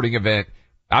any sporting event.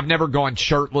 I've never gone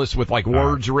shirtless with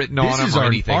words written on them or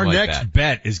anything like that. Our next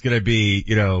bet is going to be,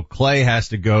 Clay has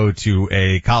to go to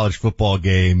a college football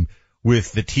game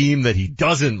with the team that he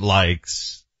doesn't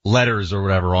like's letters or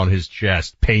whatever on his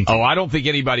chest painted. Oh, I don't think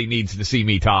anybody needs to see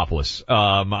me topless.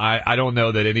 I don't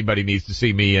know that anybody needs to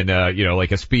see me in,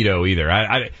 like a Speedo either.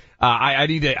 I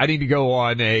need to go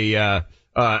on a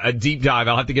deep dive.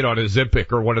 I'll have to get on a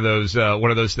Ozempic or one of those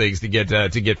things to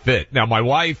get fit. Now my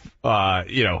wife,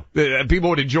 people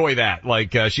would enjoy that.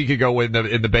 She could go in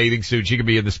the bathing suit. She could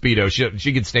be in the Speedo.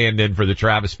 She could stand in for the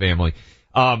Travis family.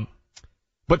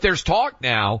 But there's talk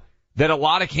now that a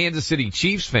lot of Kansas City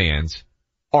Chiefs fans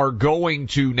are going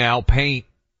to now paint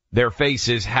their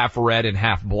faces half red and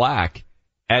half black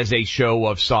as a show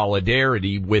of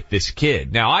solidarity with this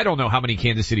kid. Now, I don't know how many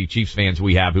Kansas City Chiefs fans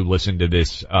we have who listen to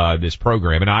this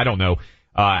program, and I don't know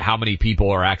how many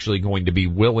people are actually going to be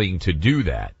willing to do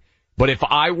that. But if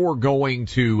I were going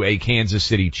to a Kansas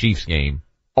City Chiefs game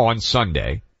on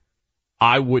Sunday,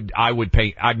 I would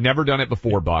paint. I've never done it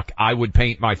before, Buck. I would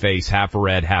paint my face half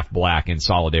red, half black in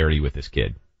solidarity with this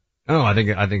kid. Oh, I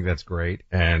think that's great.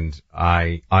 And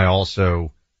I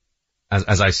also,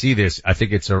 as I see this, I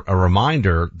think it's a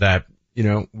reminder that, you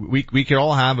know, we could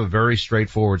all have a very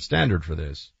straightforward standard for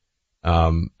this.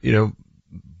 You know,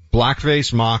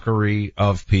 blackface mockery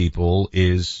of people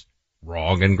is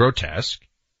wrong and grotesque,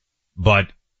 but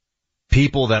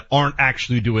people that aren't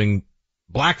actually doing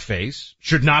blackface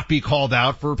should not be called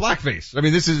out for blackface. I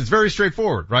mean, it's very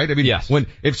straightforward, right? I mean, yes.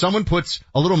 If someone puts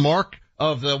a little mark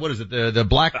of the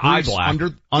black eye black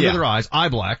under their eyes, eye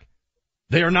black,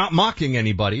 they are not mocking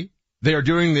anybody. They are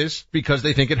doing this because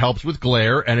they think it helps with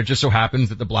glare, and it just so happens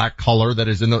that the black color that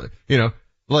is in the, you know,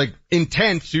 like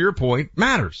intent, to your point,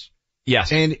 matters.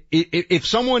 Yes. And if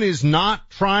someone is not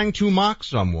trying to mock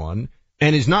someone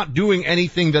and is not doing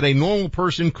anything that a normal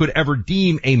person could ever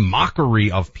deem a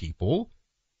mockery of people,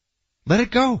 let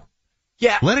it go.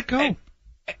 Yeah. Let it go. And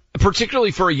particularly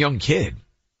for a young kid,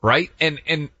 right?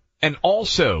 And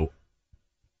also,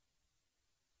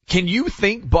 can you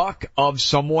think, Buck, of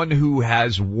someone who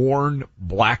has worn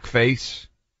blackface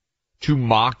to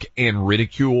mock and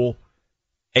ridicule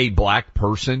a black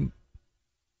person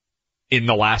in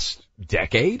the last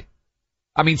decade?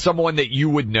 I mean, someone that you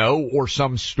would know or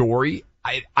some story.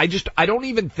 I don't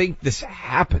even think this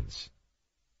happens,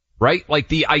 right? Like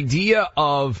the idea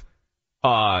of,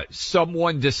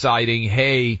 someone deciding,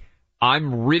 hey,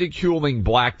 I'm ridiculing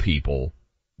black people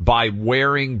by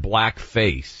wearing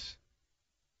blackface.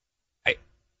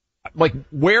 Like,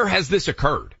 where has this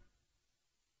occurred?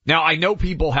 Now, I know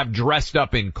people have dressed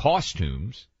up in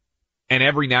costumes, and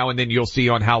every now and then you'll see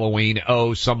on Halloween,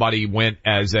 oh, somebody went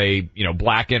as a, you know,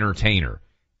 black entertainer,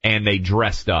 and they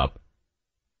dressed up.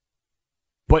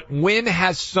 But when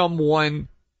has someone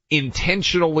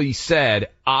intentionally said,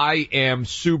 I am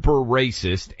super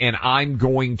racist, and I'm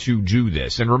going to do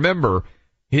this? And remember,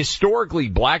 historically,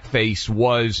 blackface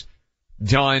was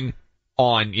done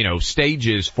on, you know,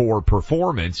 stages for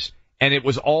performance, and it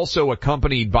was also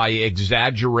accompanied by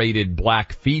exaggerated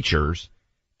black features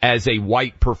as a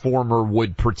white performer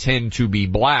would pretend to be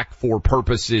black for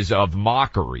purposes of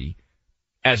mockery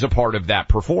as a part of that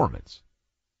performance.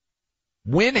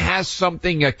 When has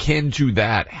something akin to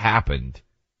that happened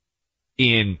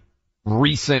in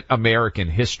recent American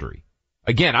history?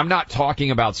 Again, I'm not talking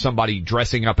about somebody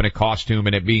dressing up in a costume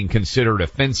and it being considered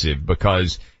offensive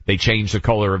because they changed the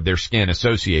color of their skin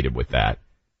associated with that.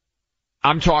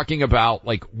 I'm talking about,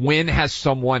 like, when has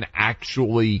someone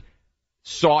actually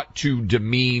sought to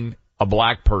demean a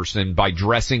black person by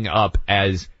dressing up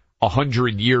as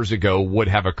 100 years ago would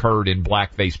have occurred in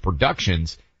blackface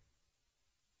productions?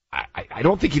 I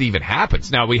don't think it even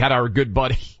happens. Now, we had our good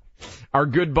buddy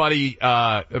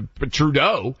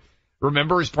Trudeau,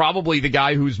 remember, is probably the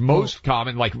guy who's most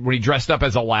common, like when he dressed up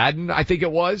as Aladdin, I think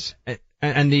it was.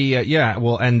 And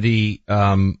the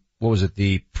what was it?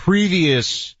 The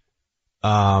previous,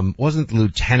 wasn't the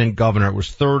lieutenant governor. It was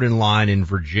third in line in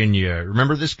Virginia.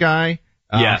 Remember this guy?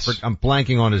 Yes. I'm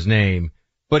blanking on his name,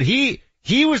 but he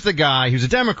was the guy who's a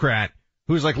Democrat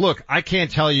who's like, look, I can't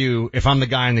tell you if I'm the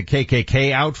guy in the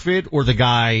KKK outfit or the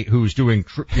guy who's doing,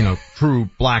 true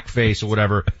blackface or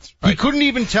whatever. Right. He couldn't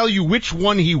even tell you which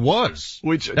one he was.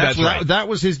 That's right. That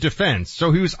was his defense.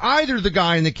 So he was either the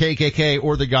guy in the KKK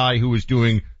or the guy who was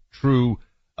doing true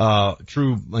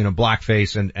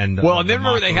blackface and then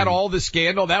remember they had all the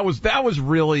scandal. That was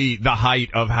really the height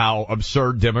of how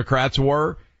absurd Democrats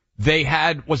were. They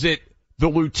had, was it the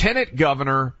lieutenant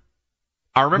governor?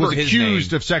 I remember was his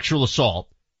accused name. of sexual assault.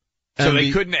 So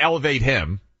they couldn't elevate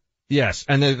him. Yes.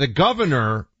 And the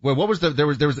governor, well, what was there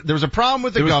was a problem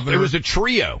with the governor. It was a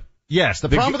trio. Yes. The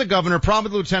problem with the governor, problem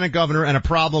with the lieutenant governor, and a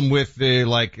problem with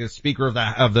the, speaker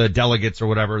of the delegates or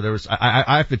whatever. There was,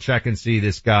 I have to check and see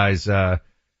this guy's, the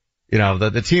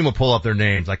team will pull up their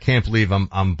names. I can't believe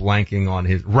I'm blanking on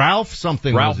his, Ralph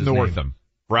Northam.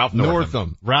 Ralph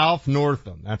Northam.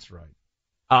 That's right.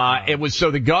 It was,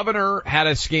 so the governor had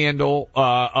a scandal,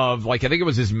 of I think it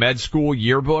was his med school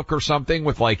yearbook or something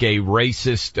with a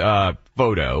racist,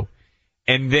 photo.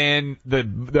 And then the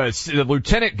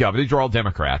lieutenant governor, these are all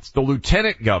Democrats, the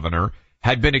lieutenant governor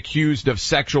had been accused of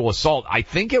sexual assault. I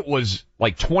think it was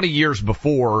 20 years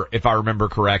before, if I remember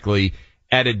correctly,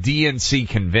 at a DNC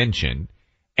convention.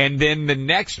 And then the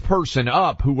next person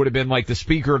up, who would have been the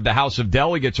Speaker of the House of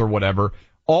Delegates or whatever,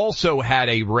 also had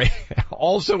a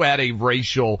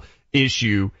racial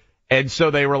issue. And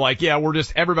so they were like, yeah,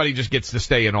 everybody just gets to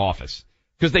stay in office.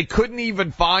 Because they couldn't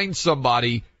even find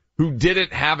somebody who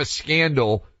didn't have a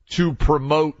scandal to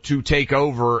promote to take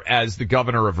over as the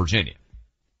governor of Virginia.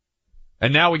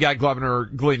 And now we got Governor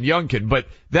Glenn Youngkin. But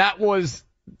that was,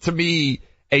 to me,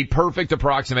 a perfect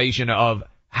approximation of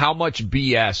how much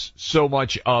BS so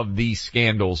much of these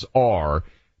scandals are.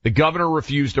 The governor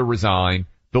refused to resign.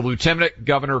 The lieutenant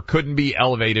governor couldn't be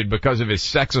elevated because of his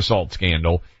sex assault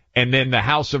scandal. And then the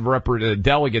House of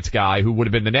Delegates guy, who would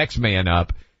have been the next man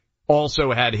up,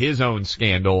 also had his own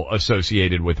scandal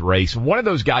associated with race. One of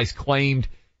those guys claimed,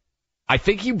 I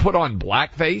think he put on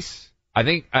blackface,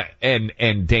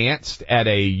 and danced at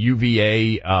a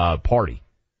UVA, party,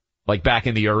 like back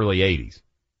in the early 80s.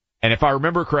 And if I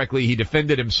remember correctly, he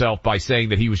defended himself by saying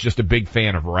that he was just a big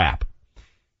fan of rap,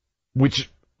 which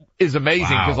is amazing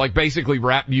because like basically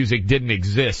rap music didn't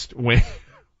exist when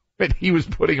he was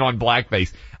putting on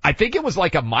blackface. I think it was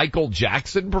like a Michael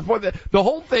Jackson performance. The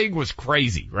whole thing was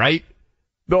crazy, right?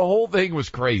 The whole thing was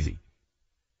crazy.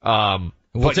 We'll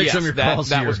take some of your calls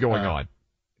that here. Was going on.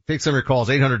 Take some of your calls,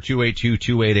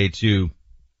 800-282-2882.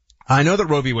 I know that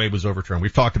Roe v. Wade was overturned.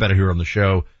 We've talked about it here on the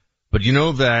show, but you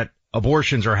know that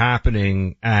abortions are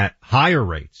happening at higher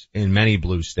rates in many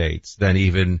blue states than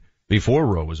even before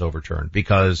Roe was overturned,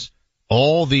 because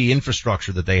all the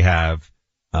infrastructure that they have,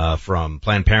 from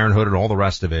Planned Parenthood and all the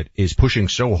rest of it is pushing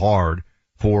so hard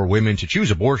for women to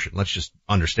choose abortion. Let's just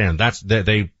understand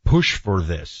they push for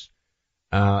this.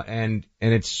 And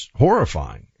it's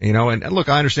horrifying, you know, and look,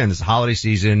 I understand this is holiday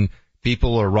season.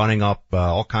 People are running up,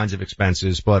 all kinds of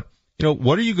expenses, but you know,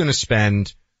 what are you going to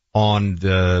spend on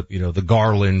the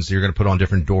garlands you're going to put on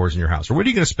different doors in your house? Or what are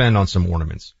you going to spend on some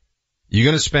ornaments? You're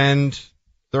going to spend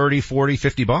 30, 40,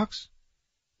 50 bucks?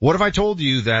 What if I told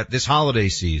you that this holiday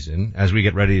season, as we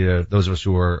get ready to, those of us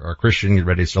who are Christian get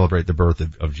ready to celebrate the birth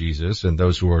of Jesus, and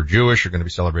those who are Jewish are going to be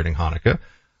celebrating Hanukkah.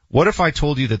 What if I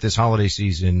told you that this holiday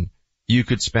season you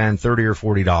could spend $30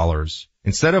 or $40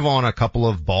 instead of on a couple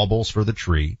of baubles for the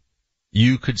tree,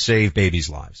 you could save babies'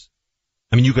 lives?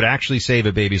 I mean, you could actually save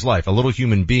a baby's life. A little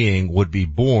human being would be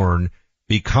born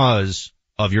because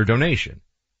of your donation.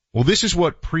 Well, this is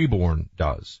what Preborn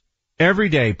does. Every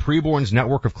day, Preborn's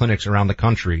network of clinics around the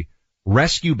country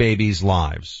rescue babies'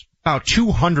 lives, about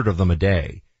 200 of them a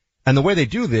day. And the way they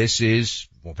do this is,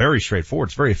 well, very straightforward.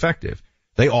 It's very effective.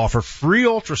 They offer free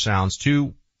ultrasounds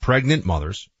to pregnant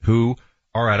mothers who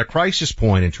are at a crisis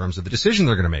point in terms of the decision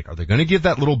they're going to make. Are they going to give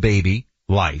that little baby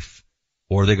life,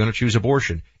 or are they going to choose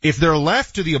abortion? If they're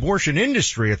left to the abortion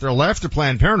industry, if they're left to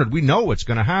Planned Parenthood, we know what's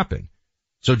going to happen.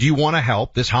 So do you want to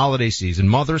help this holiday season?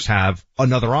 Mothers have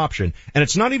another option. And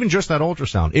it's not even just that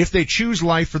ultrasound. If they choose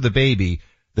life for the baby,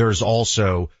 there's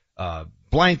also,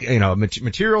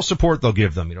 material support they'll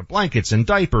give them, blankets and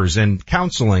diapers and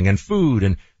counseling and food,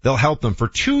 and they'll help them for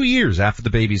 2 years after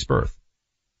the baby's birth.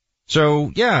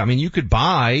 So yeah, I mean, you could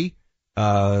buy,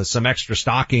 some extra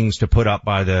stockings to put up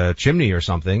by the chimney or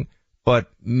something, but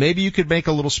maybe you could make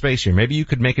a little space here. Maybe you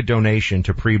could make a donation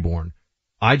to Preborn.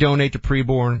 I donate to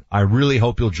Preborn. I really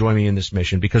hope you'll join me in this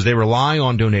mission because they rely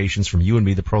on donations from you and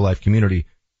me, the pro-life community,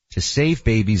 to save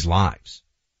babies' lives.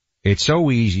 It's so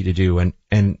easy to do,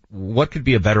 and what could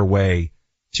be a better way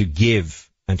to give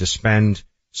and to spend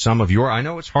some of your, I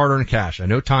know it's hard-earned cash, I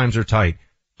know times are tight,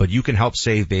 but you can help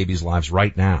save babies' lives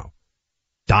right now.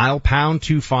 Dial pound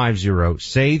 250,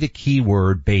 say the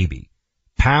keyword baby.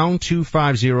 Pound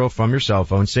 250 from your cell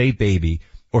phone, say baby,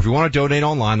 or if you want to donate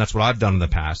online, that's what I've done in the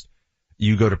past.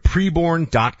 You go to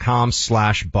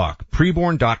preborn.com/buck,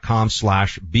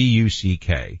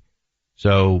 preborn.com/BUCK.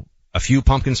 So a few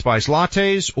pumpkin spice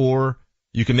lattes, or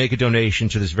you can make a donation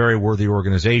to this very worthy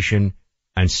organization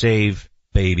and save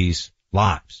babies'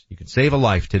 lives. You can save a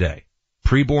life today.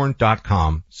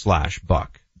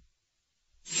 Preborn.com/buck.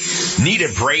 Need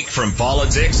a break from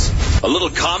politics? A little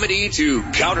comedy to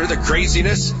counter the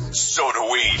craziness? So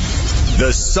do we.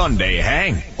 The Sunday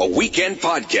Hang, a weekend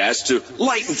podcast to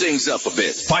lighten things up a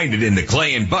bit. Find it in the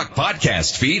Clay and Buck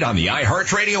podcast feed on the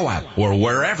iHeartRadio app or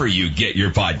wherever you get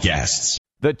your podcasts.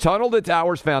 The Tunnel to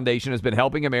Towers Foundation has been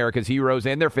helping America's heroes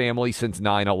and their families since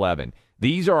 9/11.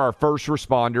 These are our first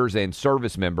responders and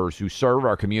service members who serve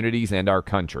our communities and our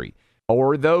country,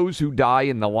 or those who die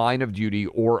in the line of duty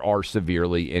or are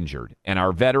severely injured, and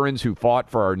our veterans who fought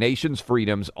for our nation's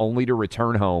freedoms only to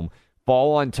return home,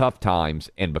 fall on tough times,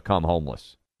 and become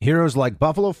homeless. Heroes like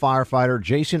Buffalo firefighter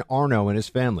Jason Arno and his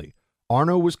family.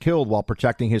 Arno was killed while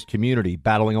protecting his community,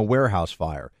 battling a warehouse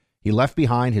fire. He left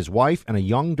behind his wife and a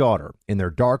young daughter. In their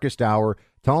darkest hour,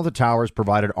 Tunnel to Towers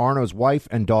provided Arno's wife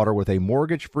and daughter with a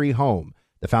mortgage-free home.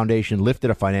 The foundation lifted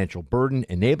a financial burden,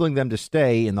 enabling them to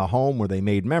stay in the home where they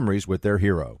made memories with their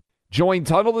hero. Join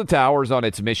Tunnel to Towers on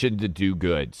its mission to do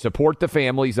good. Support the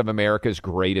families of America's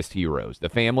greatest heroes, the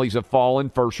families of fallen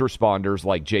first responders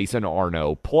like Jason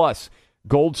Arno, plus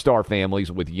Gold Star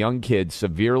families with young kids,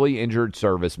 severely injured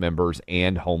service members,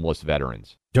 and homeless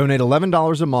veterans. Donate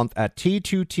 $11 a month at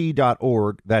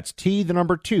T2T.org. That's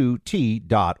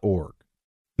T2T.org.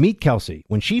 Meet Kelsey.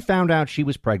 When she found out she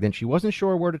was pregnant, she wasn't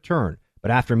sure where to turn.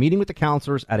 But after meeting with the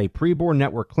counselors at a Preborn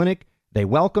Network clinic, they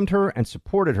welcomed her and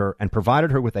supported her and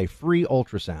provided her with a free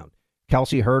ultrasound.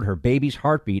 Kelsey heard her baby's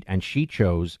heartbeat, and she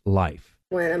chose life.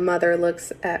 When a mother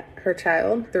looks at her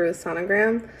child through a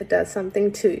sonogram, it does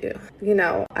something to you. You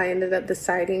know, I ended up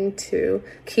deciding to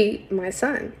keep my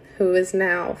son, who is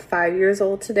now 5 years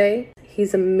old today.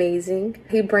 He's amazing.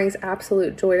 He brings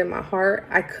absolute joy to my heart.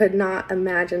 I could not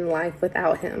imagine life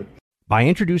without him. By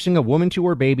introducing a woman to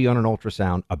her baby on an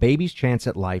ultrasound, a baby's chance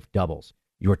at life doubles.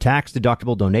 Your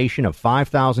tax-deductible donation of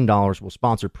 $5,000 will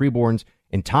sponsor Preborn's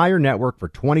entire network for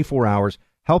 24 hours,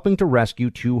 helping to rescue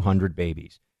 200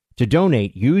 babies. To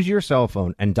donate, use your cell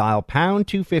phone and dial pound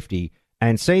 250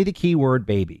 and say the keyword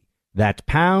baby. That's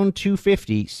pound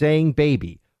 250 saying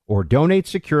baby, or donate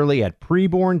securely at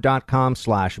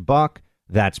preborn.com/buck.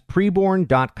 That's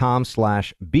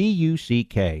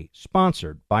preborn.com/BUCK,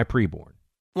 sponsored by Preborn.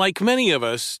 Like many of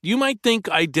us, you might think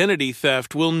identity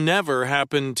theft will never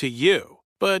happen to you.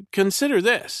 But consider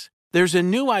this. There's a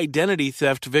new identity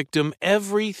theft victim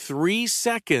every 3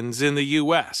 seconds in the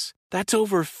U.S. That's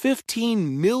over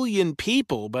 15 million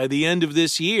people by the end of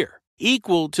this year,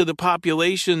 equal to the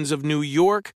populations of New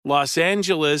York, Los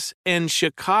Angeles, and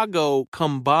Chicago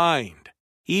combined.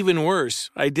 Even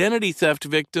worse, identity theft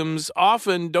victims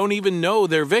often don't even know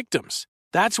they're victims.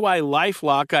 That's why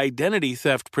LifeLock Identity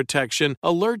Theft Protection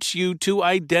alerts you to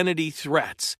identity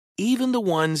threats, even the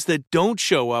ones that don't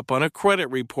show up on a credit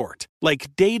report,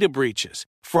 like data breaches,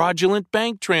 fraudulent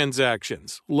bank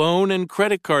transactions, loan and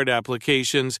credit card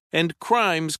applications, and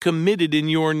crimes committed in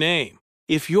your name.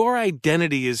 If your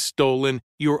identity is stolen,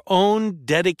 your own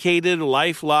dedicated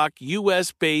LifeLock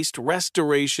U.S.-based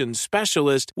restoration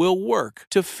specialist will work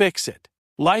to fix it.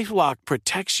 LifeLock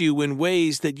protects you in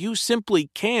ways that you simply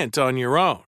can't on your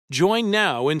own. Join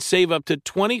now and save up to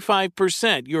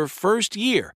 25% your first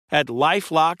year at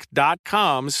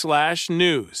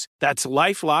LifeLock.com/news. That's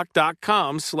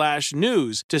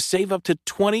LifeLock.com/news to save up to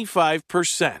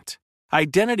 25%.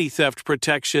 Identity theft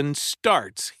protection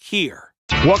starts here.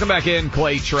 Welcome back in,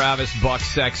 Clay Travis, Buck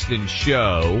Sexton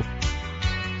Show.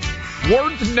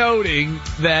 Worth noting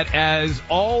that as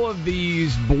all of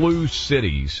these blue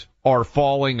cities are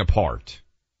falling apart,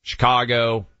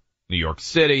 Chicago, New York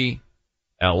City,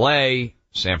 L.A.,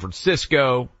 San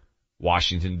Francisco,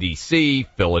 Washington, D.C.,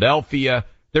 Philadelphia,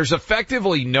 there's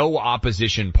effectively no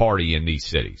opposition party in these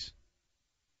cities.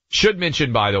 Should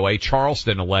mention, by the way,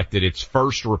 Charleston elected its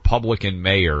first Republican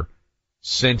mayor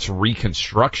since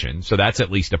Reconstruction, so that's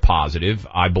at least a positive,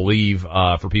 I believe,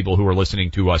 for people who are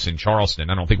listening to us in Charleston.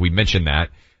 I don't think we mentioned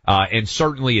that. And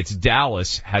certainly it's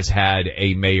Dallas has had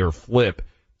a mayor flip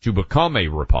to become a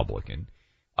Republican.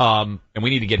 And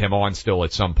we need to get him on still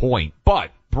at some point.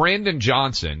 But Brandon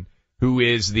Johnson, who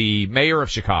is the mayor of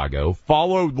Chicago,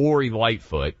 followed Lori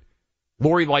Lightfoot.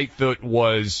 Lori Lightfoot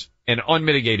was an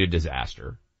unmitigated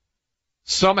disaster.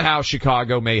 Somehow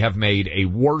Chicago may have made a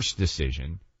worse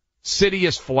decision. City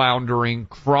is floundering.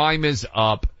 Crime is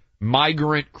up.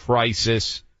 Migrant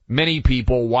crisis. Many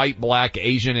people, white, black,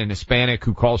 Asian, and Hispanic,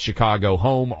 who call Chicago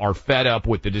home are fed up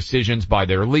with the decisions by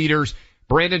their leaders.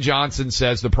 Brandon Johnson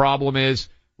says the problem is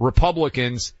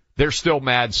Republicans, they're still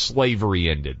mad slavery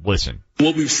ended. Listen.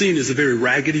 What we've seen is a very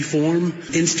raggedy form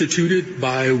instituted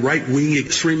by right-wing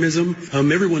extremism.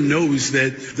 Everyone knows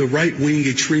that the right-wing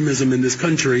extremism in this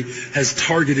country has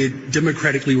targeted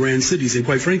democratically ran cities. And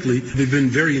quite frankly, they've been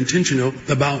very intentional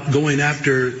about going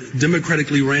after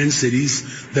democratically ran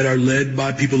cities that are led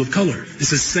by people of color. It's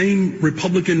the same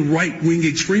Republican right-wing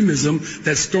extremism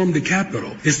that stormed the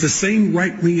Capitol. It's the same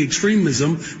right-wing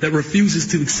extremism that refuses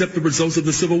to accept the results of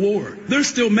the Civil War. They're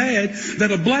still mad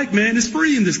that a black man is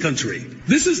free in this country.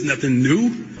 This is nothing new,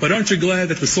 but aren't you glad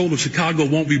that the soul of Chicago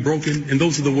won't be broken? And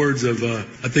those are the words of,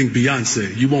 I think,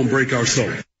 Beyonce. You won't break our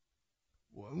soul.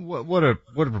 What a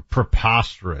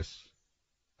preposterous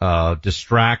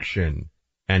distraction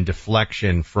and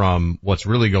deflection from what's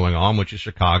really going on, which is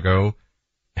Chicago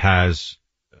has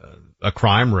a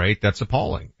crime rate that's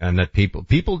appalling, and that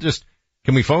people just,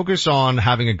 can we focus on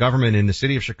having a government in the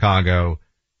city of Chicago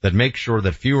that makes sure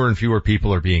that fewer and fewer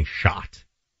people are being shot?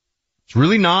 It's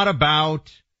really not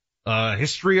about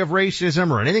history of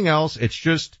racism or anything else. It's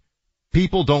just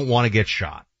people don't want to get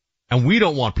shot, and we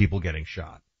don't want people getting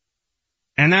shot.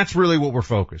 And that's really what we're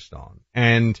focused on.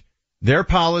 And their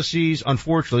policies,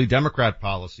 unfortunately, Democrat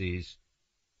policies,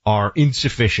 are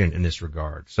insufficient in this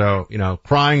regard. So,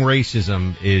 crying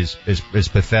racism is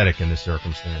pathetic in this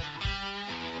circumstance.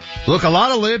 Look, a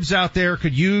lot of libs out there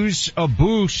could use a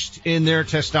boost in their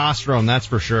testosterone, that's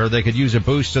for sure. They could use a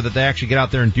boost so that they actually get out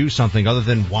there and do something other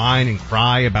than whine and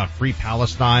cry about free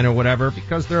Palestine or whatever,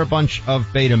 because they're a bunch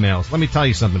of beta males. Let me tell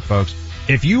you something, folks.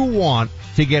 If you want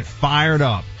to get fired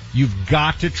up, you've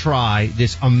got to try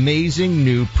this amazing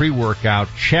new pre-workout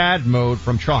Chad Mode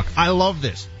from Chalk. I love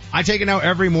this. I take it now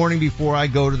every morning before I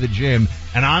go to the gym.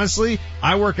 And honestly,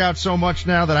 I work out so much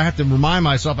now that I have to remind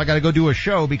myself I got to go do a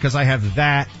show because I have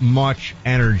that much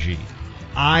energy.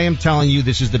 I am telling you,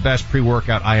 this is the best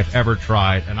pre-workout I have ever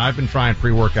tried, and I've been trying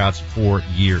pre-workouts for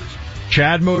years.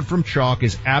 Chad Mode from Chalk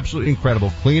is absolutely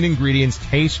incredible. Clean ingredients,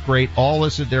 taste great, all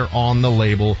listed there on the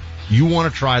label. You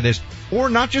want to try this, or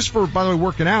not just for, by the way,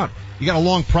 working out. You got a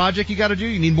long project you got to do.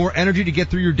 You need more energy to get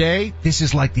through your day. This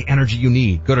is like the energy you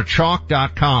need. Go to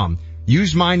chalk.com.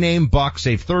 Use my name, Buck.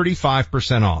 Save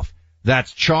 35% off.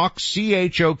 That's chalk,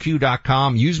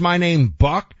 CHOQ.com. Use my name,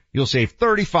 Buck. You'll save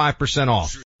 35%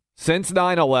 off. Since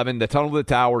 9/11, the Tunnel to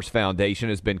Towers Foundation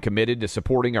has been committed to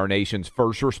supporting our nation's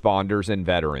first responders and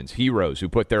veterans, heroes who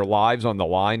put their lives on the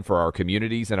line for our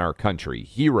communities and our country,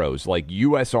 heroes like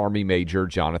U.S. Army Major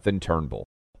Jonathan Turnbull.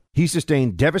 He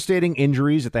sustained devastating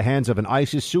injuries at the hands of an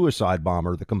ISIS suicide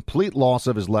bomber, the complete loss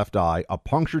of his left eye, a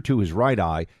puncture to his right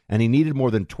eye, and he needed more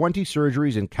than 20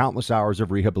 surgeries and countless hours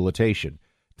of rehabilitation.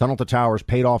 Tunnel to Towers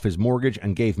paid off his mortgage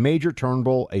and gave Major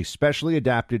Turnbull a specially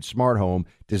adapted smart home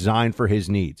designed for his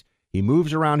needs. He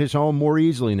moves around his home more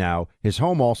easily now. His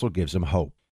home also gives him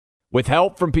hope. With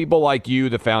help from people like you,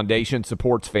 the foundation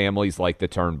supports families like the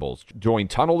Turnbulls. Join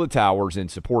Tunnel to Towers in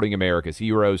supporting America's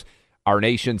heroes, our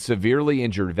nation's severely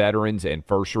injured veterans and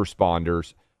first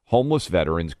responders, homeless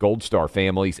veterans, Gold Star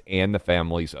families, and the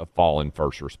families of fallen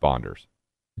first responders.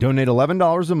 Donate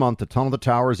 $11 a month to Tunnel to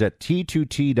Towers at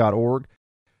T2T.org.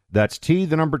 That's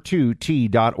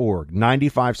T2T.org.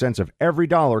 95 cents of every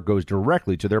dollar goes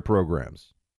directly to their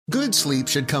programs. Good sleep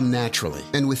should come naturally,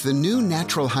 and with the new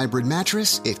Natural Hybrid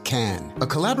mattress, it can. A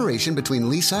collaboration between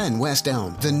Lisa and West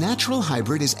Elm, the Natural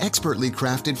Hybrid is expertly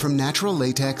crafted from natural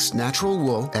latex, natural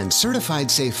wool, and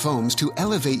certified safe foams to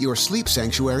elevate your sleep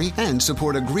sanctuary and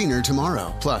support a greener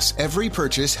tomorrow. Plus, every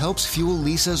purchase helps fuel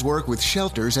Lisa's work with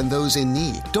shelters and those in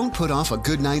need. Don't put off a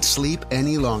good night's sleep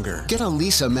any longer. Get a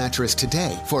Lisa mattress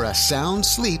today for a sound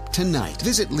sleep tonight.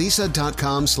 Visit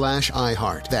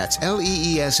lisa.com/iHeart. That's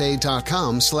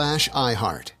LEESA.com/iHeart.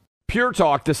 Pure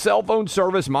Talk, the cell phone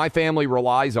service my family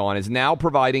relies on, is now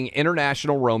providing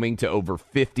international roaming to over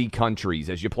 50 countries.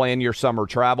 As you plan your summer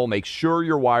travel, make sure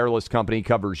your wireless company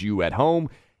covers you at home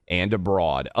and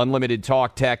abroad. Unlimited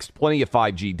talk, text, plenty of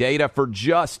 5G data for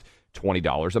just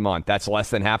 $20 a month. That's less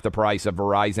than half the price of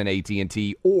Verizon,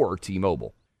 AT&T, or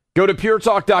T-Mobile. Go to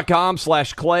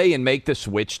puretalk.com/Clay and make the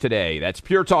switch today. That's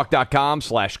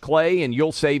puretalk.com/Clay, and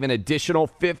you'll save an additional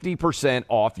 50%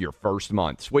 off your first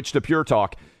month. Switch to Pure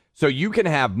Talk so you can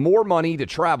have more money to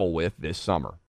travel with this summer.